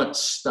so much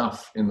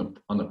stuff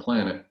on the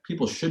planet.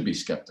 People should be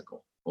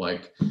skeptical.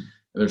 Like,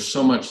 there's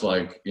so much,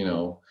 like,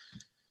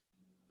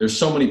 there's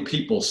so many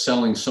people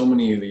selling so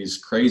many of these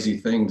crazy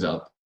things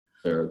out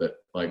there that,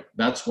 like,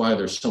 that's why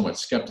there's so much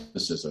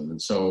skepticism. And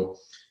so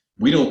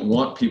we don't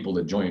want people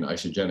to join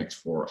Isagenix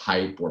for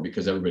hype or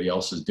because everybody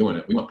else is doing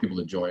it. We want people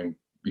to join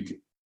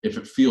if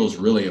it feels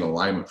really in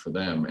alignment for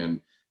them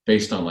and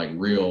based on, like,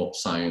 real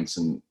science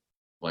and,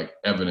 like,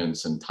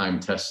 evidence and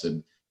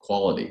time-tested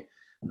quality.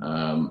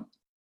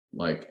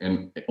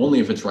 And only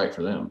if it's right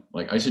for them.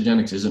 Like,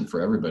 Isagenix isn't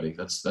for everybody.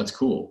 That's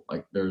cool.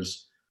 Like,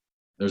 there's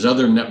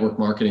other network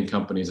marketing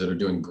companies that are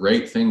doing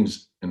great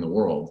things in the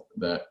world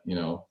that,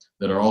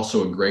 that are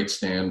also a great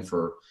stand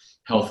for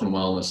health and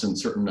wellness and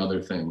certain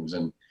other things.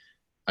 And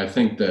I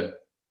think that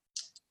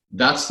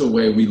that's the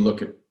way we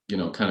look at,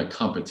 kind of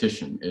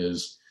competition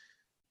is,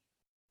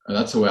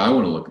 that's the way I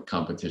want to look at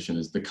competition,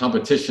 is the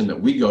competition that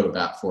we go to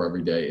bat for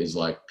every day is,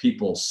 like,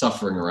 people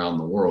suffering around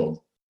the world,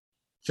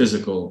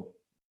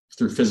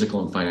 through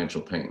physical and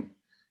financial pain,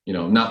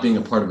 not being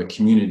a part of a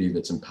community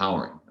that's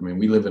empowering. I mean,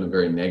 we live in a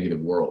very negative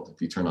world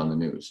if you turn on the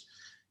news.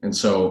 And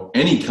so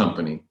any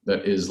company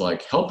that is,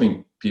 like,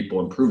 helping people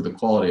improve the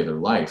quality of their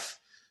life,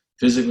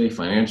 physically,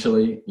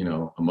 financially,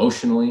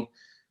 emotionally,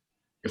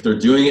 if they're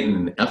doing it in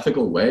an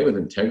ethical way with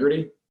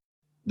integrity,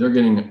 they're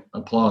getting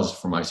applause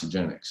from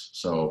Isagenix.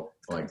 So,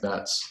 like,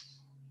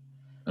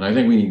 and I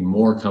think we need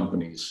more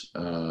companies,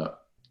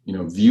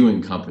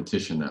 viewing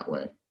competition that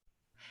way.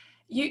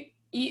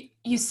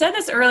 You said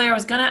this earlier. I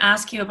was going to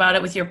ask you about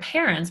it with your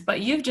parents,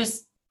 but you've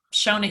just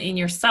shown it in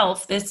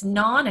yourself, this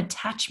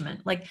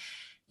non-attachment. Like,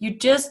 you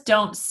just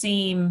don't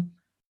seem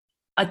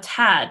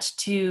attached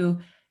to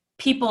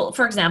people.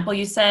 For example,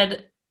 you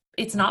said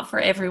it's not for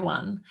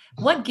everyone.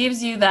 What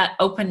gives you that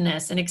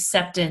openness and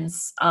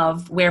acceptance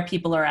of where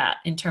people are at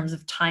in terms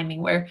of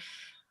timing, where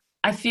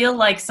I feel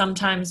like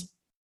sometimes,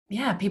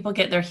 people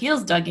get their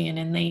heels dug in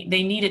and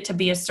they need it to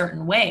be a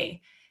certain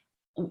way.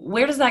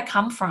 Where does that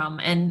come from?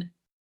 And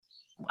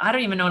I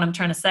don't even know what I'm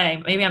trying to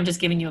say. Maybe I'm just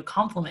giving you a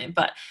compliment,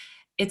 but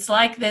it's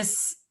like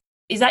this.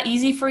 Is that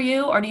easy for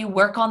you, or do you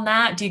work on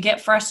that? Do you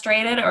get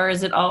frustrated, or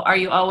are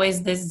you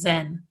always this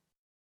zen?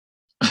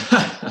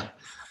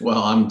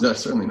 Well, I'm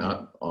certainly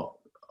not,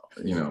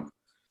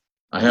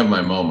 I have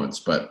my moments,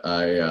 but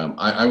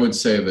I would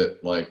say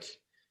that, like,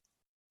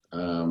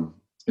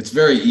 it's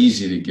very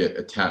easy to get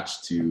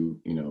attached to,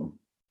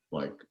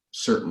 like,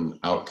 certain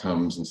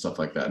outcomes and stuff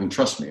like that. And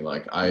trust me,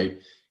 like,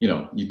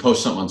 you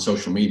post something on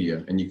social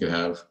media and you could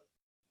have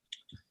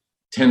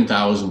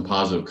 10,000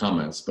 positive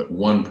comments, but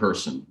one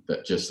person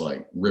that just,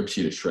 like, rips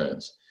you to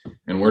shreds.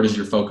 And where does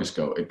your focus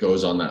go? It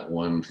goes on that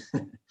one,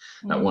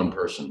 that one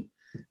person.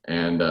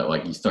 And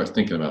like, you start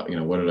thinking about,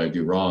 what did I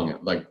do wrong?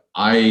 Like,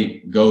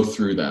 I go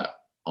through that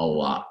a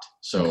lot.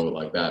 So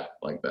like that,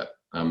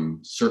 I'm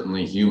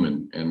certainly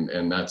human,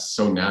 and that's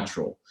so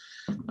natural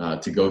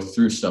to go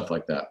through stuff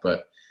like that.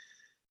 But,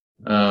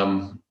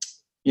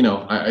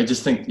 I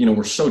just think,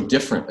 we're so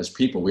different as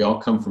people. We all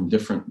come from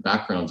different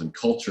backgrounds and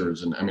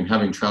cultures. And I mean,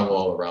 having traveled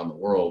all around the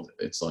world,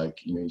 it's like,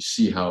 you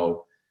see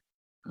how,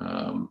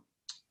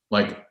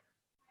 like,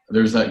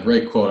 there's that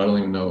great quote. I don't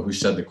even know who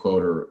said the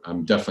quote, or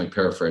I'm definitely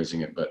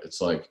paraphrasing it, but it's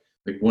like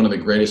one of the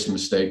greatest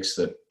mistakes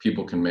that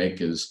people can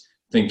make is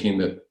thinking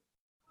that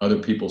other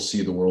people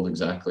see the world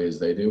exactly as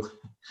they do.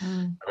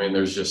 I mean,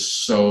 there's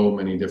just so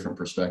many different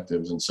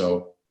perspectives. And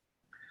so,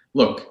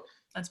 look,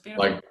 that's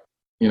beautiful. Like,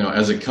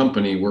 as a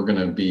company, we're going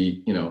to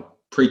be,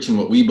 preaching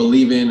what we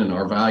believe in and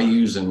our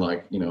values and,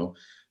 like,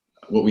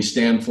 what we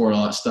stand for and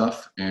all that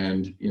stuff.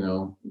 And,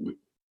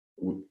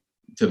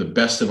 to the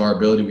best of our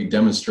ability, we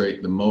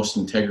demonstrate the most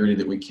integrity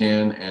that we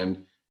can,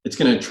 and it's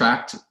going to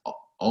attract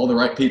all the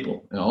right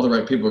people, and all the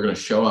right people are going to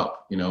show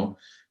up.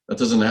 It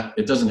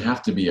doesn't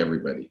have to be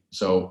everybody.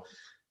 So,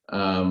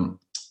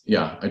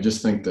 I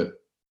just think that,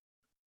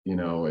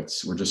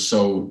 we're just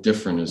so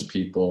different as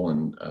people.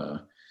 And,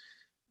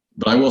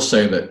 but I will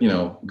say that,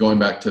 going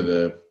back to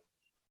the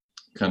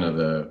kind of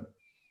the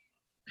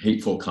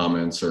hateful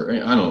comments, or I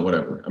don't know,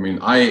 whatever. I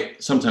mean,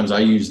 sometimes I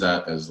use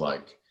that as,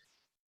 like,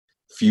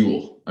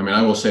 fuel. I mean,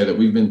 I will say that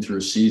we've been through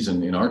a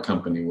season in our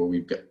company where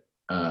we've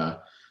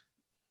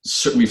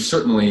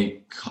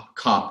certainly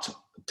copped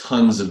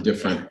tons of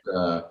different,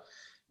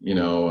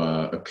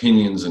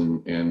 opinions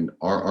and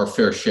our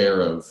fair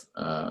share of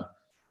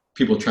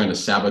people trying to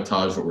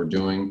sabotage what we're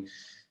doing.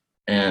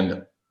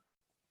 And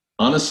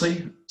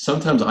honestly,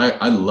 sometimes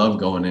I love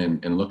going in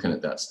and looking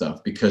at that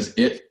stuff because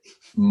it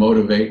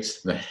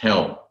motivates the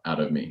hell out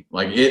of me.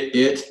 Like,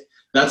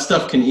 that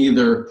stuff can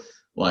either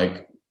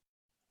like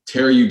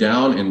tear you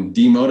down and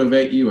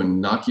demotivate you and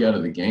knock you out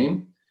of the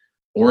game,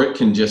 or it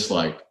can just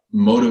like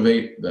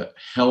motivate the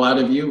hell out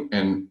of you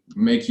and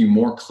make you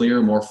more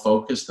clear, more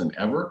focused than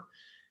ever.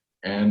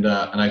 And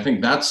I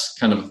think that's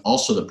kind of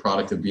also the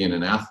product of being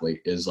an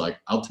athlete is like,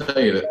 I'll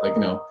tell you that, like,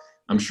 you know,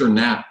 I'm sure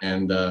Nat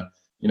and,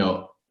 you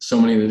know,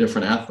 so many of the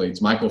different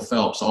athletes, Michael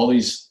Phelps, all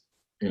these,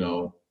 you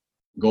know,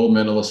 gold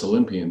medalist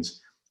Olympians,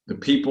 the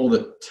people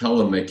that tell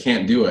them they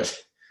can't do it,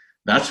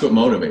 that's what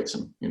motivates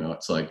them. You know,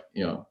 it's like,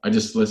 you know, I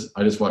just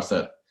watched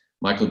that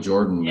Michael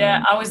Jordan.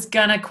 Yeah, I was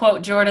gonna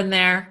quote Jordan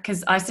there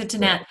because I said to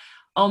Nat,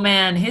 oh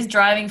man, his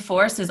driving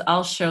force is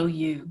I'll show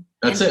you.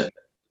 That's it.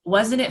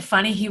 Wasn't it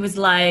funny? He was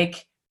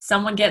like,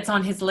 someone gets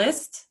on his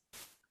list.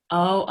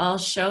 Oh, I'll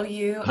show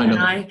you. And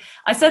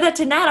I said that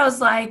to Nat. I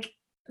was like,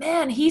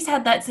 man, he's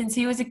had that since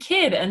he was a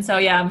kid. And so,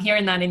 yeah, I'm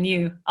hearing that in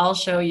you. I'll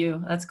show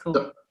you. That's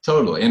cool.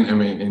 Totally. And I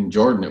mean, in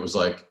Jordan, it was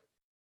like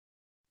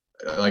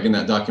in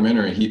that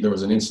documentary, there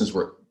was an instance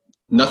where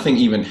nothing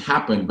even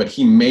happened, but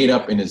he made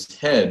up in his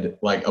head,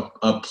 like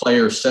a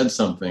player said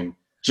something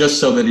just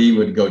so that he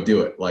would go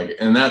do it. Like,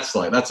 and that's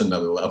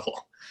another level.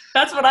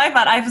 That's what I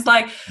thought. I was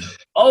like,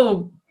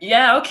 oh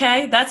yeah,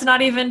 okay. That's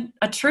not even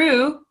a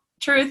truth.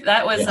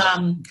 That was,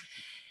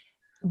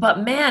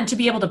 but man, to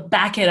be able to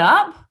back it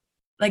up,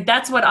 like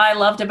that's what I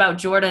loved about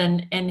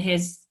Jordan and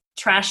his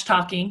trash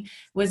talking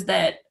was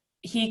that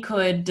he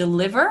could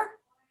deliver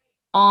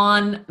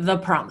on the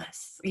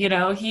promise. You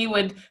know, he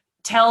would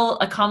tell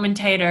a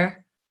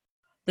commentator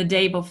the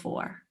day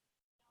before,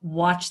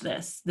 watch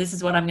this. This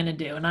is what I'm going to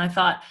do. And I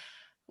thought,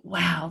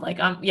 wow, like,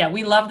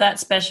 we love that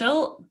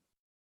special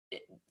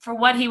for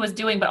what he was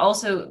doing, but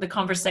also the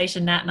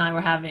conversation Nat and I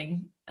were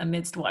having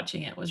amidst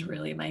watching it was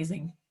really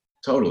amazing.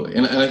 Totally.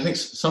 And I think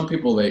some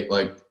people, they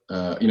like,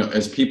 you know,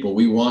 as people,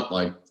 we want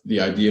like the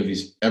idea of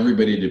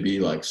everybody to be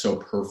like so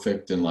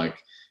perfect. And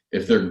like,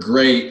 if they're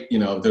great, you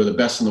know, if they're the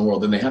best in the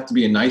world, then they have to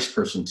be a nice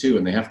person too.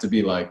 And they have to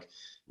be like,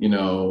 you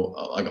know,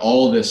 like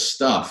all this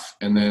stuff.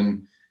 And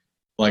then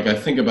like, I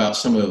think about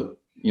some of the,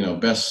 you know,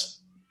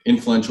 best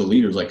influential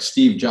leaders like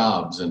Steve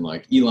Jobs and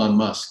like Elon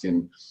Musk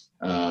and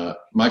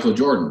Michael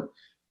Jordan.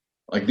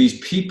 Like these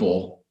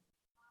people,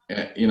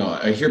 you know,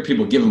 I hear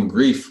people give him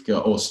grief.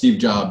 Go, oh, Steve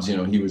Jobs, you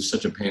know, he was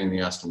such a pain in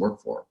the ass to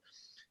work for.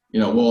 You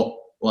know,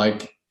 well,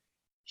 like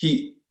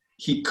he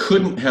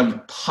couldn't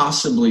have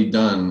possibly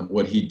done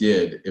what he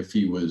did if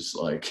he was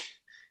like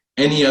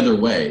any other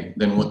way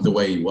than the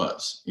way he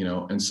was, you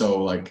know? And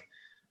so like,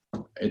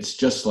 it's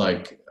just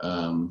like,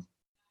 and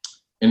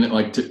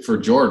like for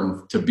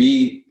Jordan to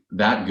be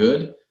that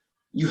good,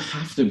 you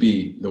have to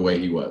be the way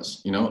he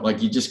was, you know,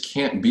 like you just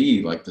can't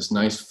be like this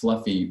nice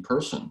fluffy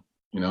person,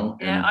 you know?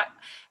 And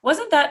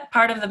wasn't that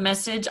part of the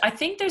message? I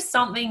think there's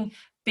something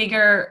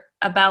bigger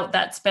about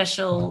that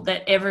special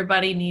that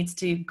everybody needs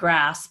to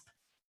grasp.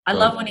 I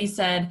love when he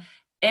said,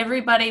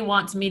 everybody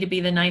wants me to be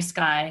the nice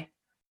guy,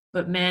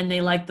 but man,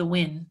 they like the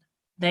win.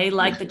 They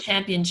like the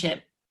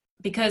championship,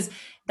 because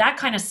that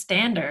kind of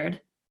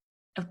standard,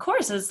 of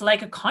course, is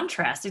like a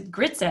contrast. It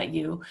grits at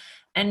you.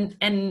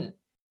 And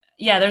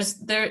yeah,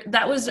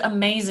 that was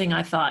amazing,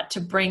 I thought,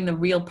 to bring the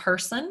real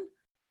person.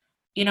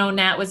 You know,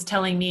 Nat was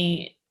telling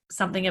me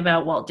something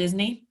about Walt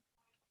Disney,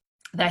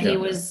 that he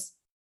was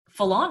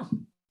full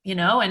on, you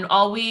know, and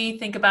all we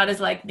think about is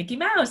like Mickey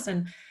Mouse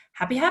and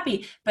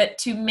happy. But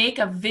to make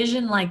a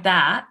vision like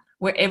that,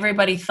 where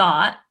everybody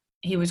thought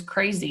he was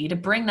crazy, to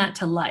bring that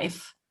to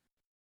life,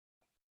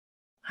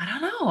 I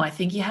don't know. I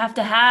think you have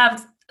to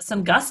have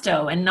some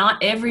gusto, and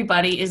not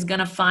everybody is going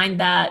to find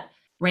that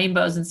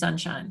rainbows and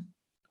sunshine.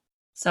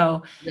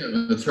 So yeah,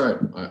 that's right.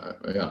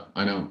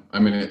 I know. I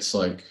mean, it's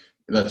like,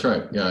 that's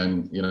right. Yeah.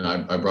 And, you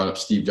know, I brought up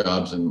Steve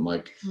Jobs, and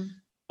like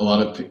a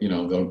lot of, you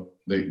know,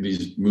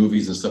 these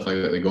movies and stuff like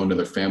that, they go into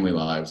their family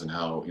lives and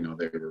how, you know,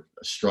 they were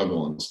a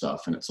struggle and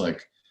stuff. And it's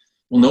like,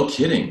 well, no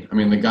kidding. I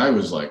mean, the guy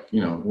was like,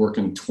 you know,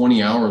 working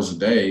 20 hours a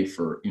day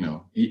for, you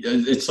know,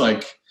 it's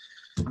like,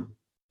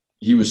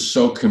 he was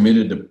so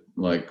committed to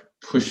like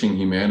pushing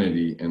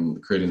humanity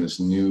and creating this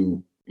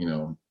new, you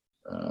know,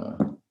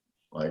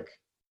 like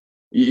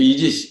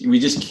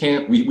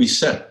we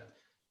set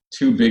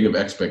too big of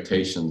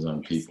expectations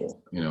on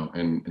people, you know,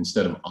 and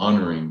instead of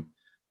honoring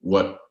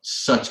what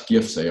such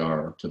gifts they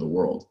are to the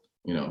world,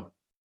 you know.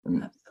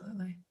 And,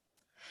 absolutely.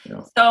 You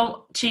know.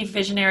 So, Chief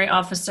Visionary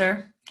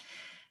Officer,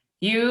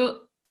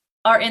 you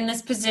are in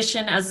this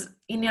position as,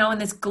 you know, in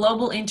this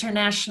global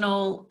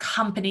international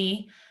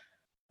company.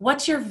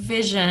 What's your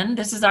vision?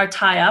 This is our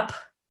tie-up.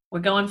 We're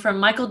going from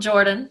Michael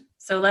Jordan.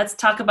 So let's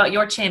talk about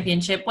your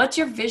championship. What's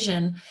your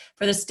vision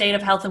for the state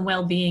of health and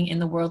well-being in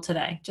the world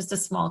today? Just a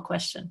small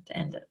question to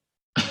end it.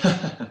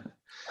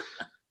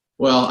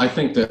 Well, I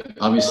think that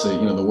obviously,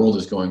 you know, the world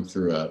is going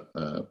through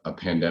a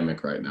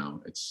pandemic right now.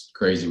 It's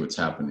crazy what's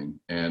happening.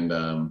 And,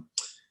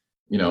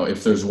 you know,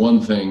 if there's one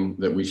thing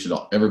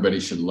that everybody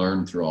should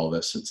learn through all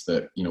this, it's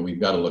that, you know, we've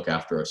got to look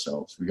after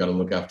ourselves. We've got to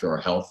look after our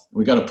health.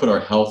 We've got to put our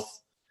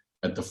health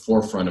at the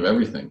forefront of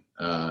everything.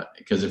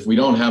 Because if we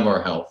don't have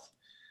our health,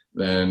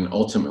 then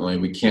ultimately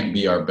we can't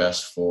be our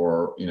best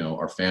for,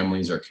 our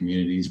families, our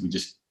communities. We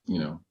just,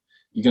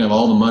 you can have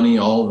all the money,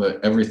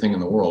 everything in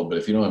the world, but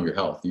if you don't have your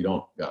health, you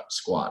don't got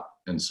squat.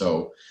 And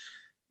so,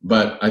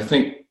 but I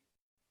think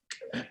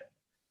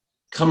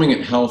coming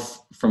at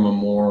health from a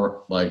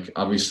more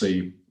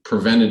obviously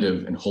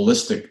preventative and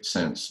holistic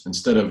sense,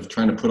 instead of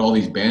trying to put all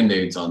these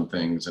Band-Aids on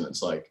things. And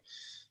it's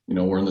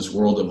we're in this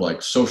world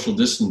of social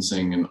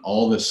distancing and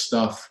all this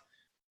stuff.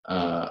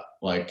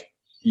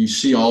 You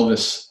see all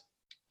this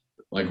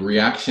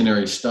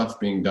reactionary stuff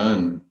being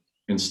done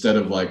instead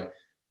of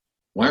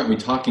why aren't we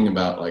talking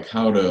about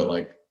how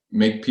to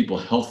make people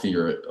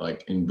healthier,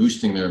 in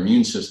boosting their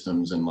immune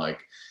systems and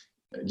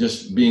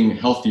just being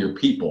healthier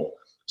people,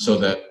 so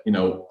that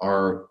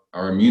our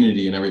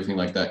immunity and everything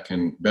like that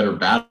can better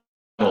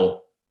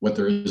battle what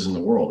there is in the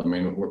world. I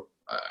mean,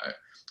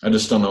 I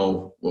just don't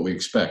know what we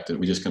expect. Are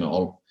we just going to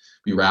all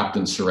be wrapped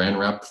in saran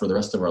wrap for the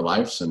rest of our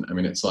lives? And I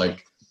mean, it's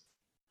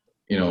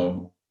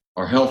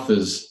our health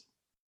is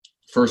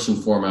first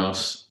and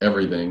foremost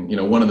everything.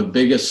 One of the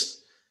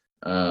biggest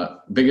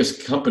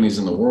companies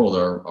in the world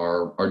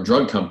are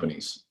drug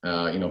companies.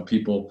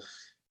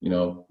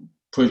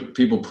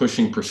 People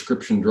pushing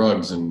prescription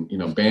drugs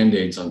and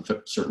Band-Aids on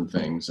certain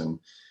things, and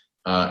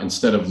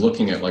instead of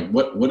looking at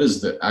what is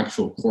the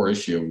actual core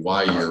issue of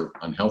why you're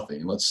unhealthy,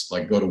 and let's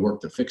go to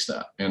work to fix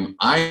that. And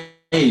I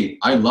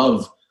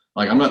love,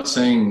 I'm not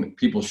saying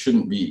people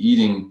shouldn't be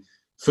eating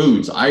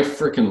foods. I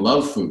freaking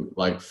love food.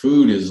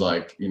 Food is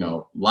life.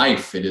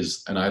 It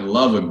is, and I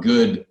love a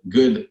good,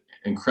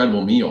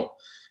 incredible meal.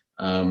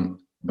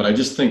 But I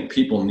just think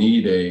people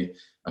need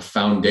a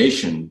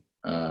foundation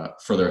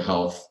for their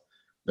health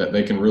that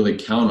they can really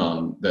count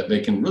on, that they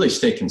can really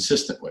stay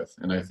consistent with.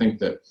 And I think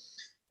that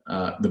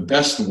the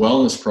best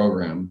wellness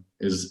program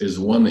is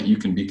one that you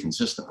can be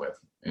consistent with.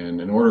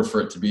 And in order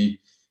to be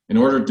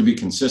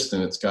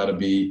consistent, it's got to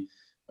be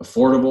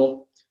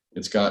affordable.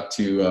 It's got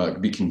to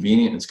be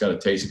convenient. It's got to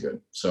taste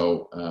good.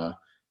 So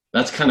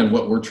that's kind of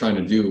what we're trying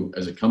to do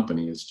as a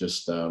company, is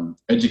just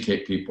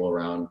educate people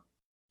around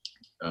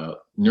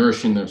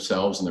nourishing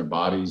themselves and their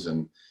bodies,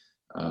 and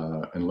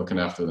looking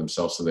after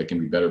themselves so they can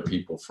be better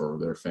people for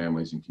their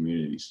families and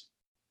communities.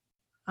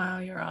 Wow,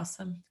 you're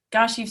awesome.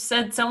 Gosh, you've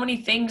said so many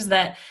things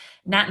that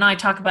Nat and I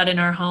talk about in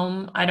our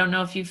home. I don't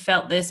know if you've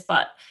felt this,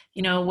 but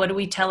what do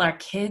we tell our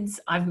kids?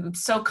 I'm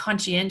so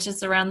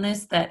conscientious around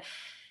this, that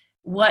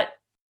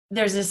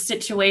there's a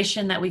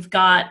situation that we've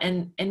got,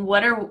 and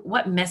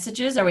what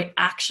messages are we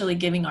actually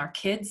giving our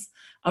kids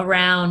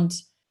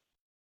around?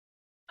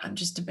 I'm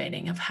just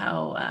debating of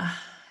how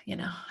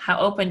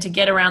open to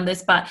get around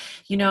this, but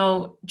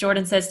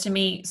Jordan says to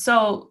me,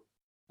 so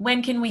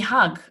when can we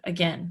hug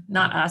again?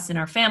 Not us and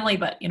our family,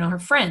 but her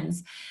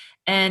friends.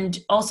 And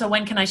also,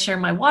 when can I share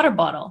my water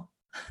bottle?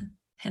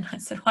 And I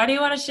said, why do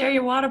you want to share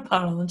your water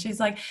bottle? And she's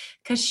like,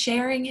 because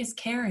sharing is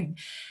caring.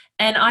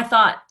 And I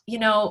thought,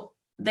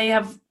 they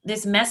have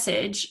this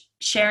message,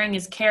 sharing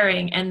is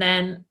caring, and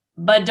then,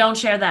 but don't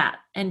share that,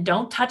 and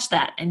don't touch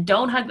that, and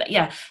don't hug that.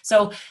 Yeah.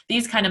 So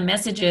these kind of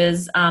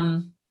messages,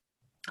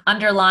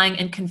 underlying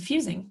and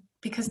confusing,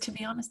 because to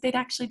be honest, they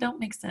actually don't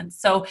make sense.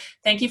 So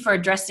thank you for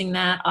addressing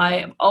that.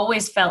 I've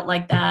always felt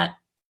like that,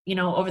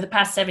 over the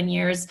past 7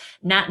 years,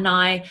 Nat and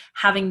I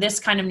having this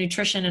kind of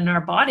nutrition in our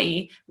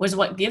body was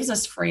what gives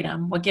us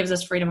freedom, what gives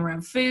us freedom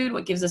around food,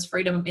 what gives us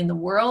freedom in the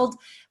world.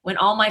 When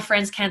all my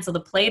friends cancel the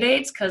play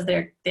dates because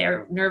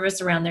they're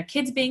nervous around their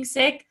kids being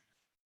sick,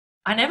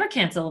 I never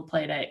cancel a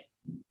play date.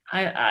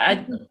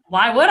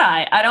 Why would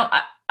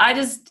I?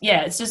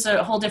 It's just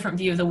a whole different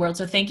view of the world.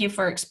 So thank you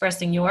for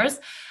expressing yours.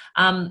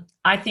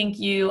 I think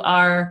you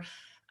are,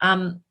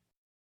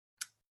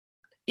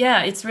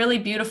 it's really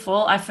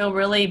beautiful. I feel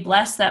really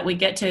blessed that we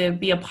get to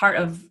be a part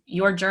of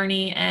your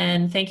journey,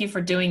 and thank you for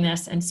doing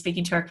this and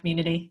speaking to our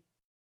community.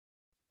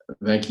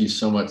 Thank you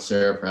so much,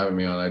 Sarah, for having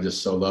me on. I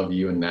just so love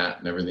you and Nat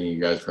and everything you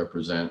guys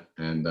represent,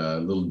 and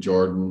little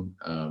Jordan,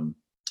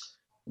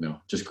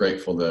 just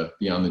grateful to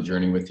be on the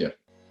journey with you.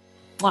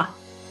 Mwah.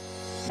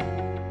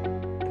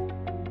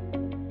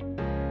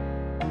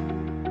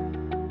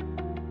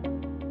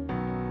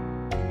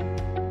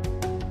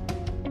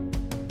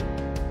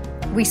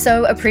 We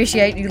so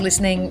appreciate you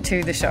listening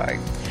to the show.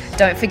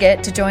 Don't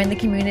forget to join the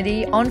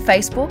community on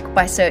Facebook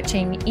by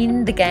searching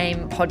In The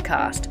Game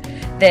Podcast.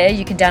 There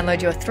you can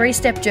download your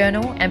 3-step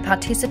journal and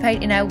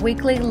participate in our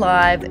weekly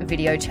live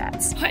video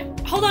chats.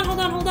 Hold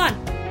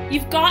on.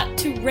 You've got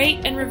to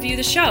rate and review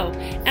the show.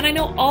 And I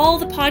know all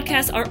the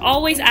podcasts are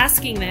always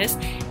asking this,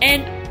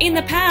 and in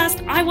the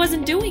past, I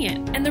wasn't doing it.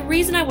 And the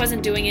reason I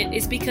wasn't doing it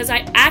is because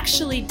I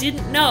actually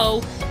didn't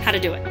know how to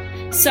do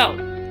it. So,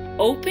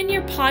 open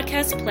your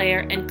podcast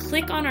player and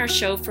click on our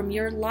show from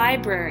your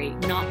library,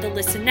 not the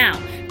Listen Now.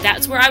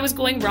 That's where I was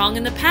going wrong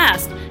in the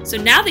past. So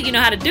now that you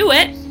know how to do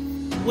it,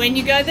 when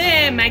you go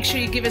there, make sure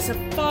you give us a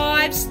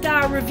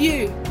 5-star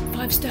review.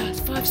 5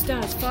 stars.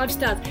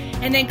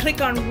 And then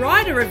click on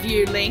write a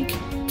review link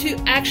to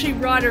actually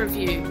write a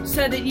review,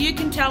 so that you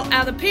can tell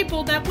other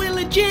people that we're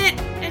legit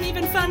and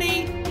even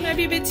funny,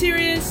 maybe a bit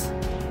serious.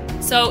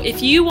 So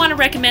if you want to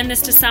recommend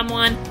this to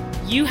someone,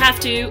 you have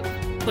to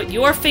put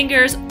your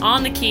fingers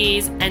on the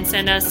keys and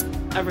send us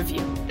a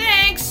review.